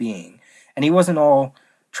own being, and he wasn't all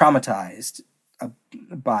traumatized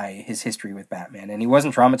by his history with Batman, and he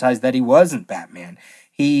wasn't traumatized that he wasn't Batman.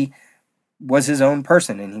 He was his own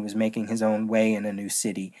person, and he was making his own way in a new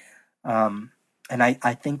city. And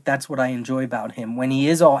I think that's what I enjoy about him. When he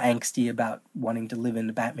is all angsty about wanting to live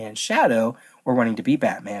in Batman's shadow or wanting to be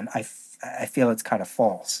Batman, I feel it's kind of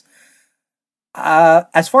false.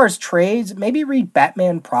 As far as trades, maybe read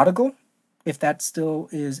Batman Prodigal, if that still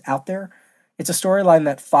is out there. It's a storyline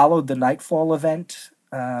that followed the Nightfall event,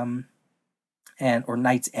 or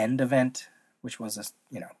Night's End event, which was a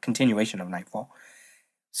continuation of Nightfall.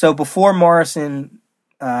 So before Morrison's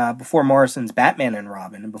Batman and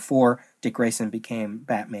Robin, and before Dick Grayson became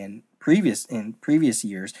Batman in previous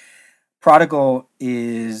years, Prodigal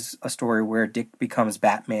is a story where Dick becomes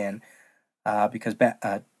Batman because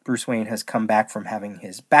Bruce Wayne has come back from having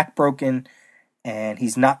his back broken, and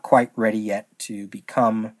he's not quite ready yet to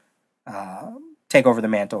take over the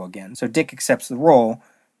mantle again. So Dick accepts the role,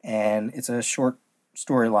 and it's a short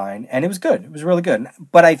storyline, and it was good. It was really good.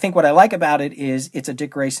 But I think what I like about it is it's a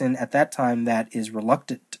Dick Grayson at that time that is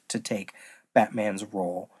reluctant to take Batman's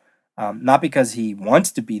role. Not because he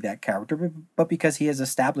wants to be that character, but because he has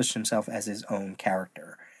established himself as his own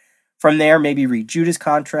character. From there, maybe read Judas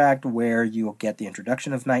Contract, where you'll get the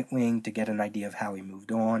introduction of Nightwing to get an idea of how he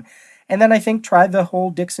moved on. And then I think try the whole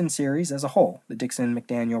Dixon series as a whole, the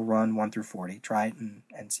Dixon-McDaniel run 1 through 40. Try it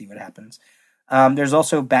and see what happens. There's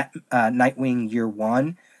also Nightwing Year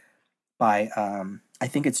 1 by, I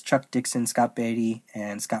think it's Chuck Dixon, Scott Beatty,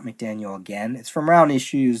 and Scott McDaniel again. It's from around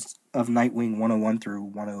issues of Nightwing 101 through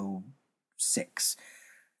 106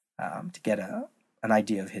 to get an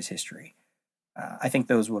idea of his history. I think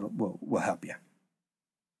those will help you.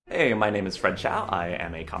 Hey, my name is Fred Chow. I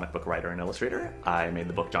am a comic book writer and illustrator. I made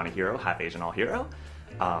the book Johnny Hero, Half Asian, All Hero.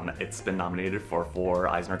 It's been nominated for 4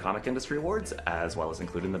 Eisner Comic Industry Awards, as well as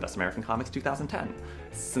included in the Best American Comics 2010.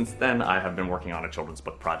 Since then, I have been working on a children's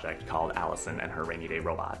book project called Allison and Her Rainy Day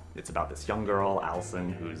Robot. It's about this young girl,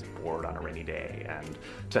 Allison, who's bored on a rainy day, and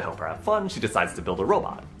to help her have fun, she decides to build a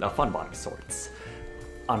robot, a fun bot of sorts.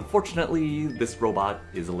 Unfortunately, this robot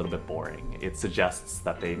is a little bit boring. It suggests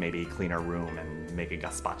that they maybe clean her room and make a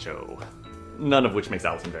gazpacho. None of which makes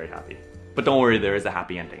Allison very happy. But don't worry, there is a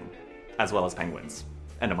happy ending, as well as penguins.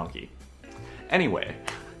 And a monkey. Anyway,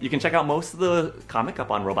 you can check out most of the comic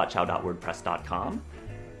up on robotchow.wordpress.com.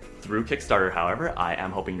 Through Kickstarter, however, I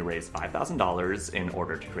am hoping to raise $5,000 in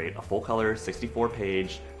order to create a full-color,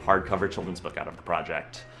 64-page, hardcover children's book out of the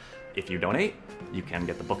project. If you donate, you can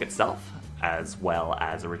get the book itself, as well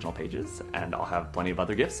as original pages, and I'll have plenty of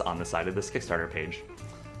other gifts on the side of this Kickstarter page.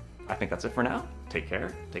 I think that's it for now. Take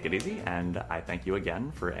care, take it easy, and I thank you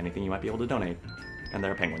again for anything you might be able to donate. And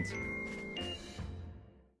there are penguins.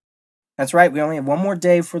 That's right. We only have one more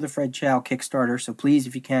day for the Fred Chow Kickstarter, so please,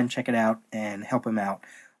 if you can, check it out and help him out.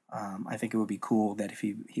 I think it would be cool that if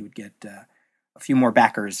he would get a few more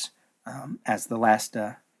backers as the last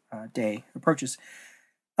day approaches.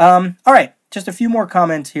 All right, just a few more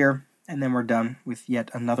comments here, and then we're done with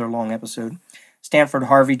yet another long episode. Stanford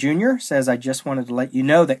Harvey Jr. says, I just wanted to let you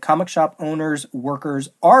know that comic shop owners, workers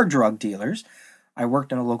are drug dealers. I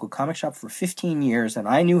worked in a local comic shop for 15 years, and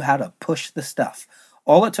I knew how to push the stuff.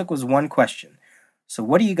 All it took was one question. So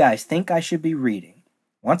what do you guys think I should be reading?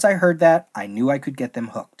 Once I heard that, I knew I could get them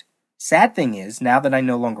hooked. Sad thing is, now that I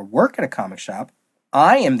no longer work at a comic shop,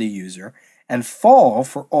 I am the user and fall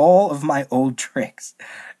for all of my old tricks.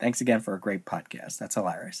 Thanks again for a great podcast. That's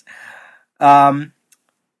hilarious.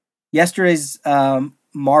 Yesterday's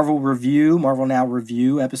Marvel Now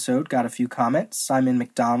Review episode got a few comments. Simon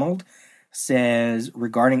McDonald says,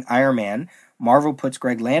 regarding Iron Man, Marvel puts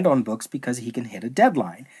Greg Land on books because he can hit a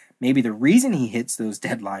deadline. Maybe the reason he hits those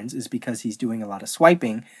deadlines is because he's doing a lot of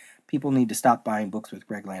swiping. People need to stop buying books with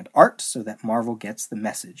Greg Land art so that Marvel gets the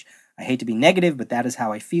message. I hate to be negative, but that is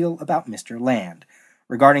how I feel about Mr. Land.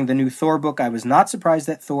 Regarding the new Thor book, I was not surprised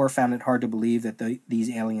that Thor found it hard to believe that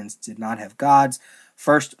these aliens did not have gods.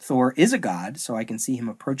 First, Thor is a god, so I can see him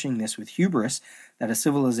approaching this with hubris that a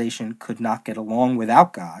civilization could not get along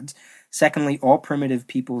without gods. Secondly, all primitive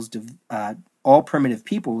peoples develop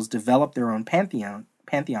their own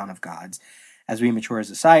pantheon of gods. As we mature as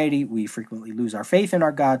a society, we frequently lose our faith in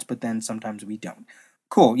our gods, but then sometimes we don't.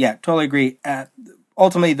 Cool, yeah, totally agree.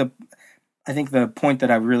 Ultimately, I think the point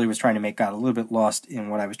that I really was trying to make got a little bit lost in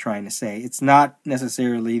what I was trying to say. It's not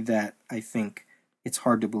necessarily that I think it's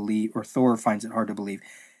hard to believe, or Thor finds it hard to believe.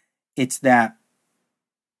 It's that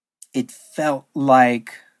it felt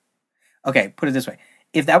like... Okay, put it this way.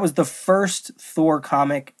 If that was the first Thor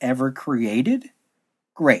comic ever created,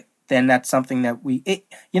 great. Then that's something that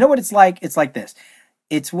you know what it's like? It's like this.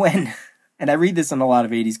 It's when, and I read this in a lot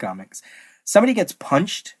of 80s comics, somebody gets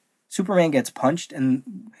punched, Superman gets punched,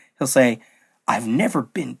 and he'll say, I've never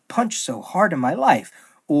been punched so hard in my life.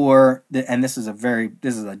 And this is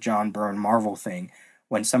a John Byrne Marvel thing,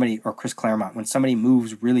 when somebody, or Chris Claremont, when somebody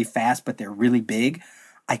moves really fast but they're really big,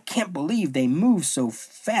 I can't believe they move so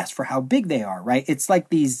fast for how big they are, right? It's like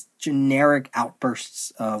these generic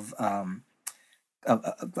outbursts of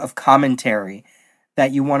commentary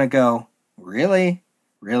that you want to go, really?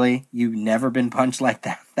 Really? You've never been punched like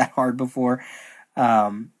that hard before?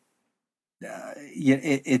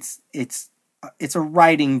 It's a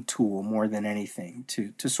writing tool more than anything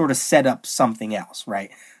to sort of set up something else,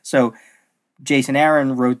 right? So Jason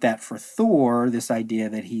Aaron wrote that for Thor, this idea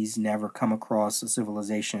that he's never come across a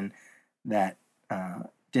civilization that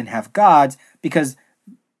didn't have gods, because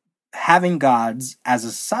having gods as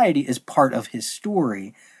a society is part of his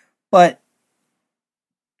story. But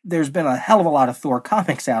there's been a hell of a lot of Thor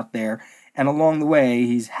comics out there, and along the way,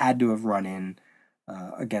 he's had to have run in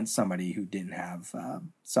against somebody who didn't have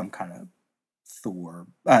some kind of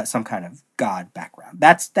some kind of god background.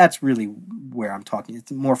 That's really where I'm talking.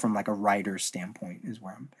 It's more from like a writer's standpoint is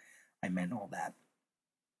where I meant all that.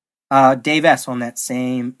 Dave S. on that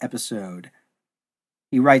same episode,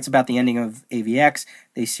 he writes about the ending of AVX.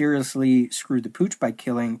 They seriously screwed the pooch by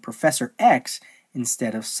killing Professor X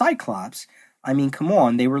instead of Cyclops. I mean, come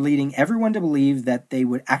on, they were leading everyone to believe that they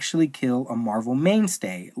would actually kill a Marvel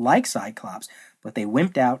mainstay like Cyclops, but they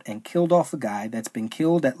wimped out and killed off a guy that's been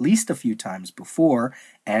killed at least a few times before,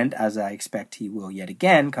 and as I expect he will yet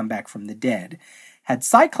again come back from the dead. Had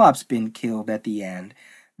Cyclops been killed at the end,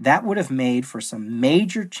 that would have made for some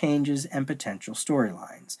major changes and potential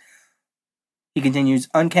storylines. He continues,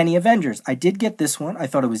 Uncanny Avengers. I did get this one. I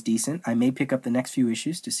thought it was decent. I may pick up the next few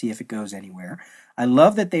issues to see if it goes anywhere. I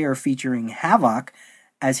love that they are featuring Havoc,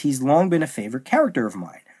 as he's long been a favorite character of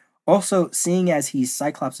mine. Also, seeing as he's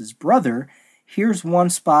Cyclops' brother, here's one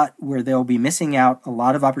spot where they'll be missing out a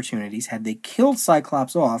lot of opportunities had they killed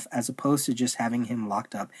Cyclops off as opposed to just having him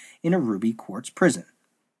locked up in a ruby quartz prison.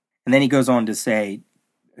 And then he goes on to say,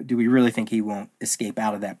 do we really think he won't escape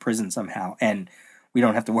out of that prison somehow? And we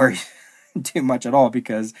don't have to worry too much at all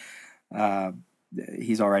because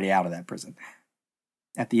he's already out of that prison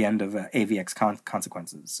at the end of AVX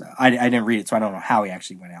Consequences. I didn't read it, so I don't know how he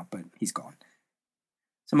actually went out, but he's gone.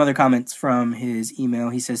 Some other comments from his email.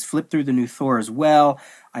 He says, flip through the new Thor as well.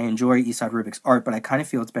 I enjoy Esad Ribick's art, but I kind of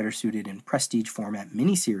feel it's better suited in prestige format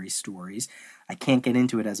miniseries stories. I can't get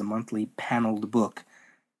into it as a monthly paneled book.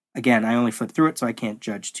 Again, I only flip through it, so I can't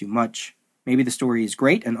judge too much. Maybe the story is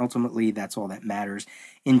great, and ultimately that's all that matters.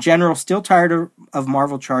 In general, still tired of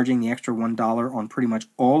Marvel charging the extra $1 on pretty much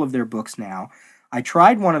all of their books now. I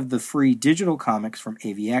tried one of the free digital comics from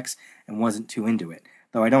AVX and wasn't too into it,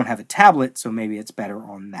 though I don't have a tablet, so maybe it's better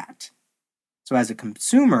on that. So as a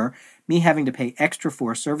consumer, me having to pay extra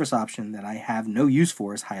for a service option that I have no use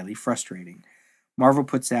for is highly frustrating. Marvel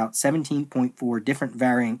puts out 17.4 different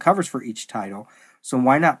variant covers for each title, so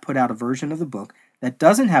why not put out a version of the book that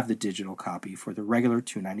doesn't have the digital copy for the regular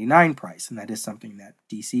 $2.99 price? And that is something that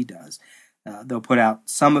DC does. They'll put out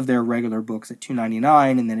some of their regular books at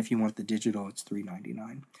 $2.99, and then if you want the digital, it's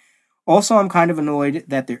 $3.99. Also, I'm kind of annoyed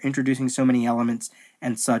that they're introducing so many elements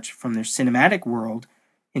and such from their cinematic world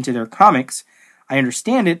into their comics. I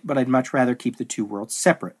understand it, but I'd much rather keep the two worlds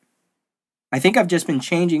separate. I think I've just been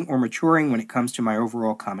changing or maturing when it comes to my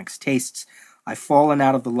overall comics tastes. I've fallen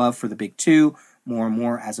out of the love for the big two more and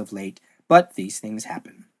more as of late, but these things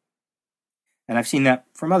happen. And I've seen that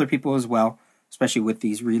from other people as well, especially with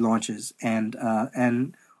these relaunches,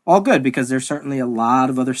 and all good, because there's certainly a lot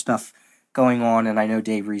of other stuff going on, and I know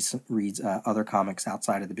Dave reads other comics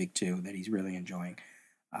outside of the big two that he's really enjoying.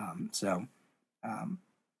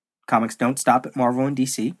 Comics don't stop at Marvel and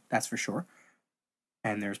DC, that's for sure.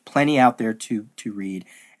 And there's plenty out there to read.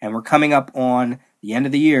 And we're coming up on the end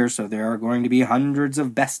of the year, so there are going to be hundreds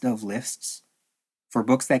of best of lists for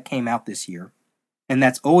books that came out this year. And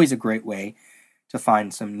that's always a great way to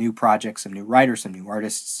find some new projects, some new writers, some new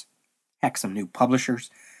artists, heck, some new publishers.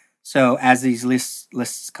 So as these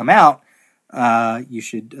lists come out, you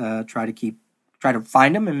should try to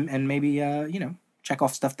find them and maybe check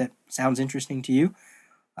off stuff that sounds interesting to you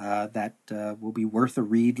that will be worth a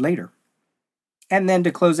read later. And then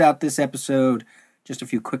to close out this episode, just a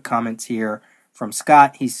few quick comments here from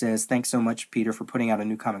Scott. He says, thanks so much, Peter, for putting out a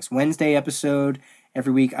new Comics Wednesday episode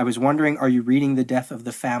every week. I was wondering, are you reading the Death of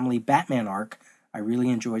the Family Batman arc? I really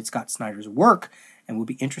enjoyed Scott Snyder's work and will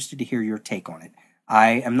be interested to hear your take on it. I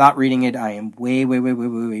am not reading it. I am way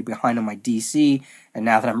behind on my DC, and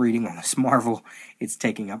now that I'm reading on this Marvel, it's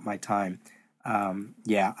taking up my time.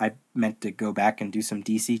 I meant to go back and do some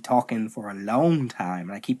DC talking for a long time,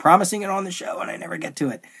 and I keep promising it on the show, and I never get to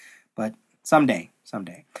it. But someday.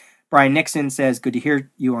 Brian Nixon says, good to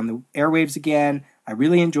hear you on the airwaves again. I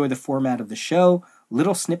really enjoy the format of the show.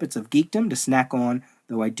 Little snippets of geekdom to snack on,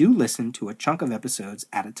 though I do listen to a chunk of episodes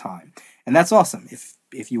at a time. And that's awesome.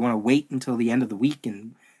 If you want to wait until the end of the week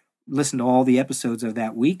and listen to all the episodes of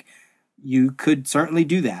that week, you could certainly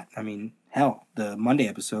do that. I mean, hell, the Monday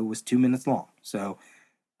episode was 2 minutes long. So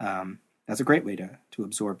that's a great way to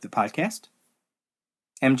absorb the podcast.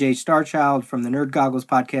 MJ Starchild from the Nerd Goggles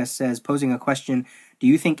podcast says, posing a question, do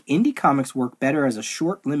you think indie comics work better as a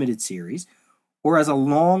short limited series or as a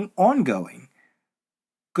long ongoing?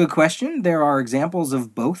 Good question. There are examples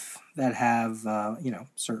of both that have,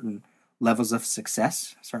 certain levels of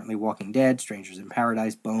success. Certainly Walking Dead, Strangers in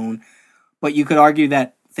Paradise, Bone. But you could argue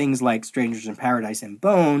that things like Strangers in Paradise and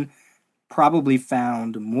Bone probably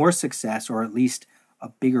found more success, or at least a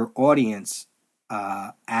bigger audience,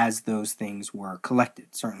 as those things were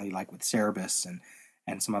collected. Certainly like with Cerebus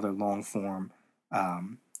and some other long-form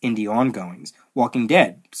indie ongoings. Walking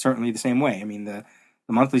Dead, certainly the same way. I mean, the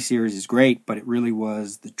monthly series is great, but it really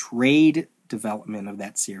was the trade development of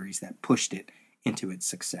that series that pushed it into its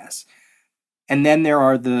success. And then there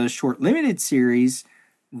are the short limited series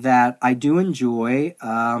that I do enjoy.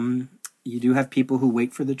 You do have people who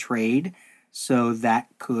wait for the trade, so that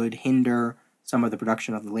could hinder some of the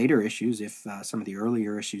production of the later issues if some of the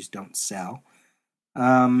earlier issues don't sell.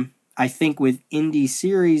 I think with indie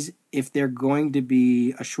series, if they're going to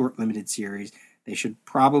be a short limited series, they should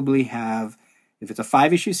probably have, if it's a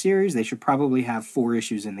 5-issue series, they should probably have 4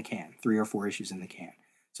 issues in the can, 3 or 4 issues in the can,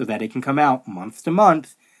 so that it can come out month to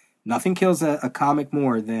month. Nothing kills a comic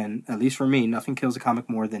more than, at least for me, nothing kills a comic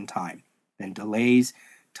more than time, than delays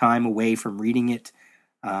time away from reading it,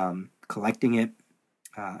 collecting it.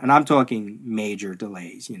 And I'm talking major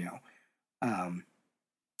delays,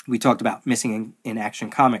 We talked about missing in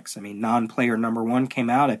Action Comics. I mean, Non-Player #1 came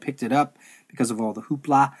out. I picked it up because of all the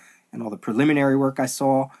hoopla and all the preliminary work I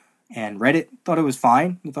saw and read it. Thought it was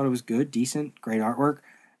fine. I thought it was good, decent, great artwork.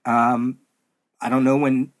 I don't know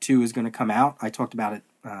when 2 is going to come out. I talked about it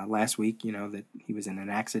last week, that he was in an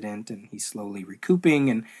accident and he's slowly recouping.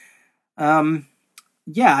 And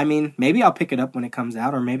maybe I'll pick it up when it comes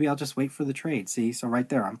out, or maybe I'll just wait for the trade. See, so right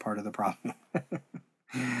there, I'm part of the problem.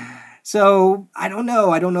 So I don't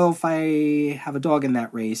know. I don't know if I have a dog in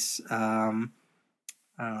that race.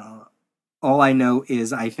 All I know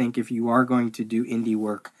is I think if you are going to do indie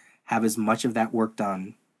work, have as much of that work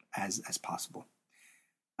done as possible.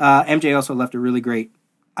 MJ also left a really great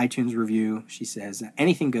iTunes review. She says,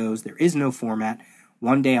 anything goes. There is no format.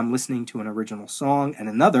 One day I'm listening to an original song and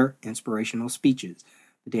another inspirational speeches.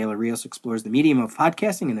 The Daily Rios explores the medium of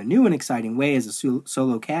podcasting in a new and exciting way as a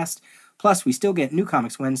solo cast. Plus, we still get New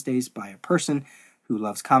Comics Wednesdays by a person who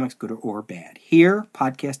loves comics, good or bad. Here,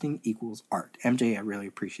 podcasting equals art. MJ, I really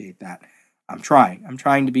appreciate that. I'm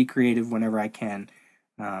trying to be creative whenever I can,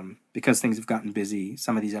 because things have gotten busy.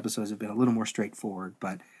 Some of these episodes have been a little more straightforward,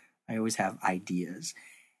 but I always have ideas.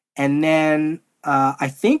 And then I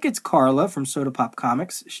think it's Carla from Soda Pop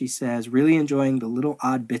Comics. She says, really enjoying the little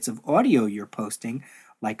odd bits of audio you're posting,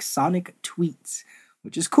 like sonic tweets,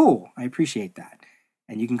 which is cool. I appreciate that.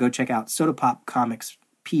 And you can go check out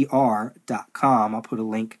sodapopcomicspr.com. I'll put a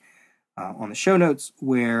link on the show notes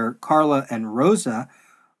where Carla and Rosa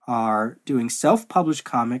are doing self-published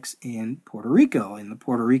comics in Puerto Rico, in the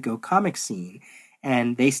Puerto Rico comic scene.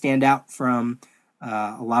 And they stand out from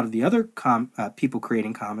a lot of the other people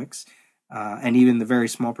creating comics, and even the very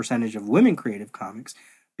small percentage of women creative comics,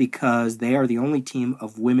 because they are the only team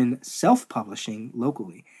of women self-publishing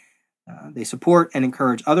locally. They support and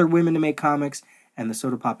encourage other women to make comics, and the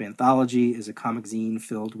Soda Pop Anthology is a comic zine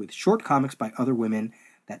filled with short comics by other women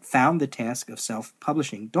that found the task of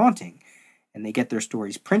self-publishing daunting. And they get their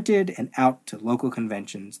stories printed and out to local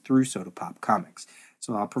conventions through Soda Pop Comics.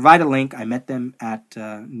 So I'll provide a link. I met them at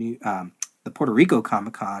the Puerto Rico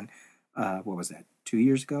Comic Con. What was that? 2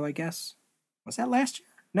 years ago, I guess. Was that last year?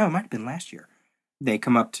 No, it might have been last year. They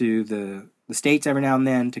come up to the States every now and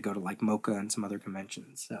then to go to like MoCA and some other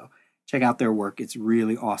conventions. So check out their work. It's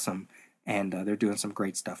really awesome. And they're doing some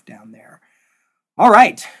great stuff down there. All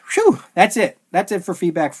right. Whew. That's it. That's it for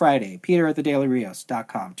Feedback Friday. Peter at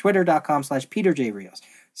thedailyrios.com. Twitter.com/PeterJRios.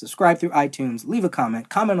 Subscribe through iTunes. Leave a comment.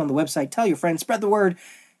 Comment on the website. Tell your friends. Spread the word.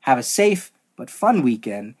 Have a safe but fun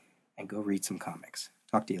weekend. And go read some comics.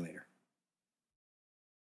 Talk to you later.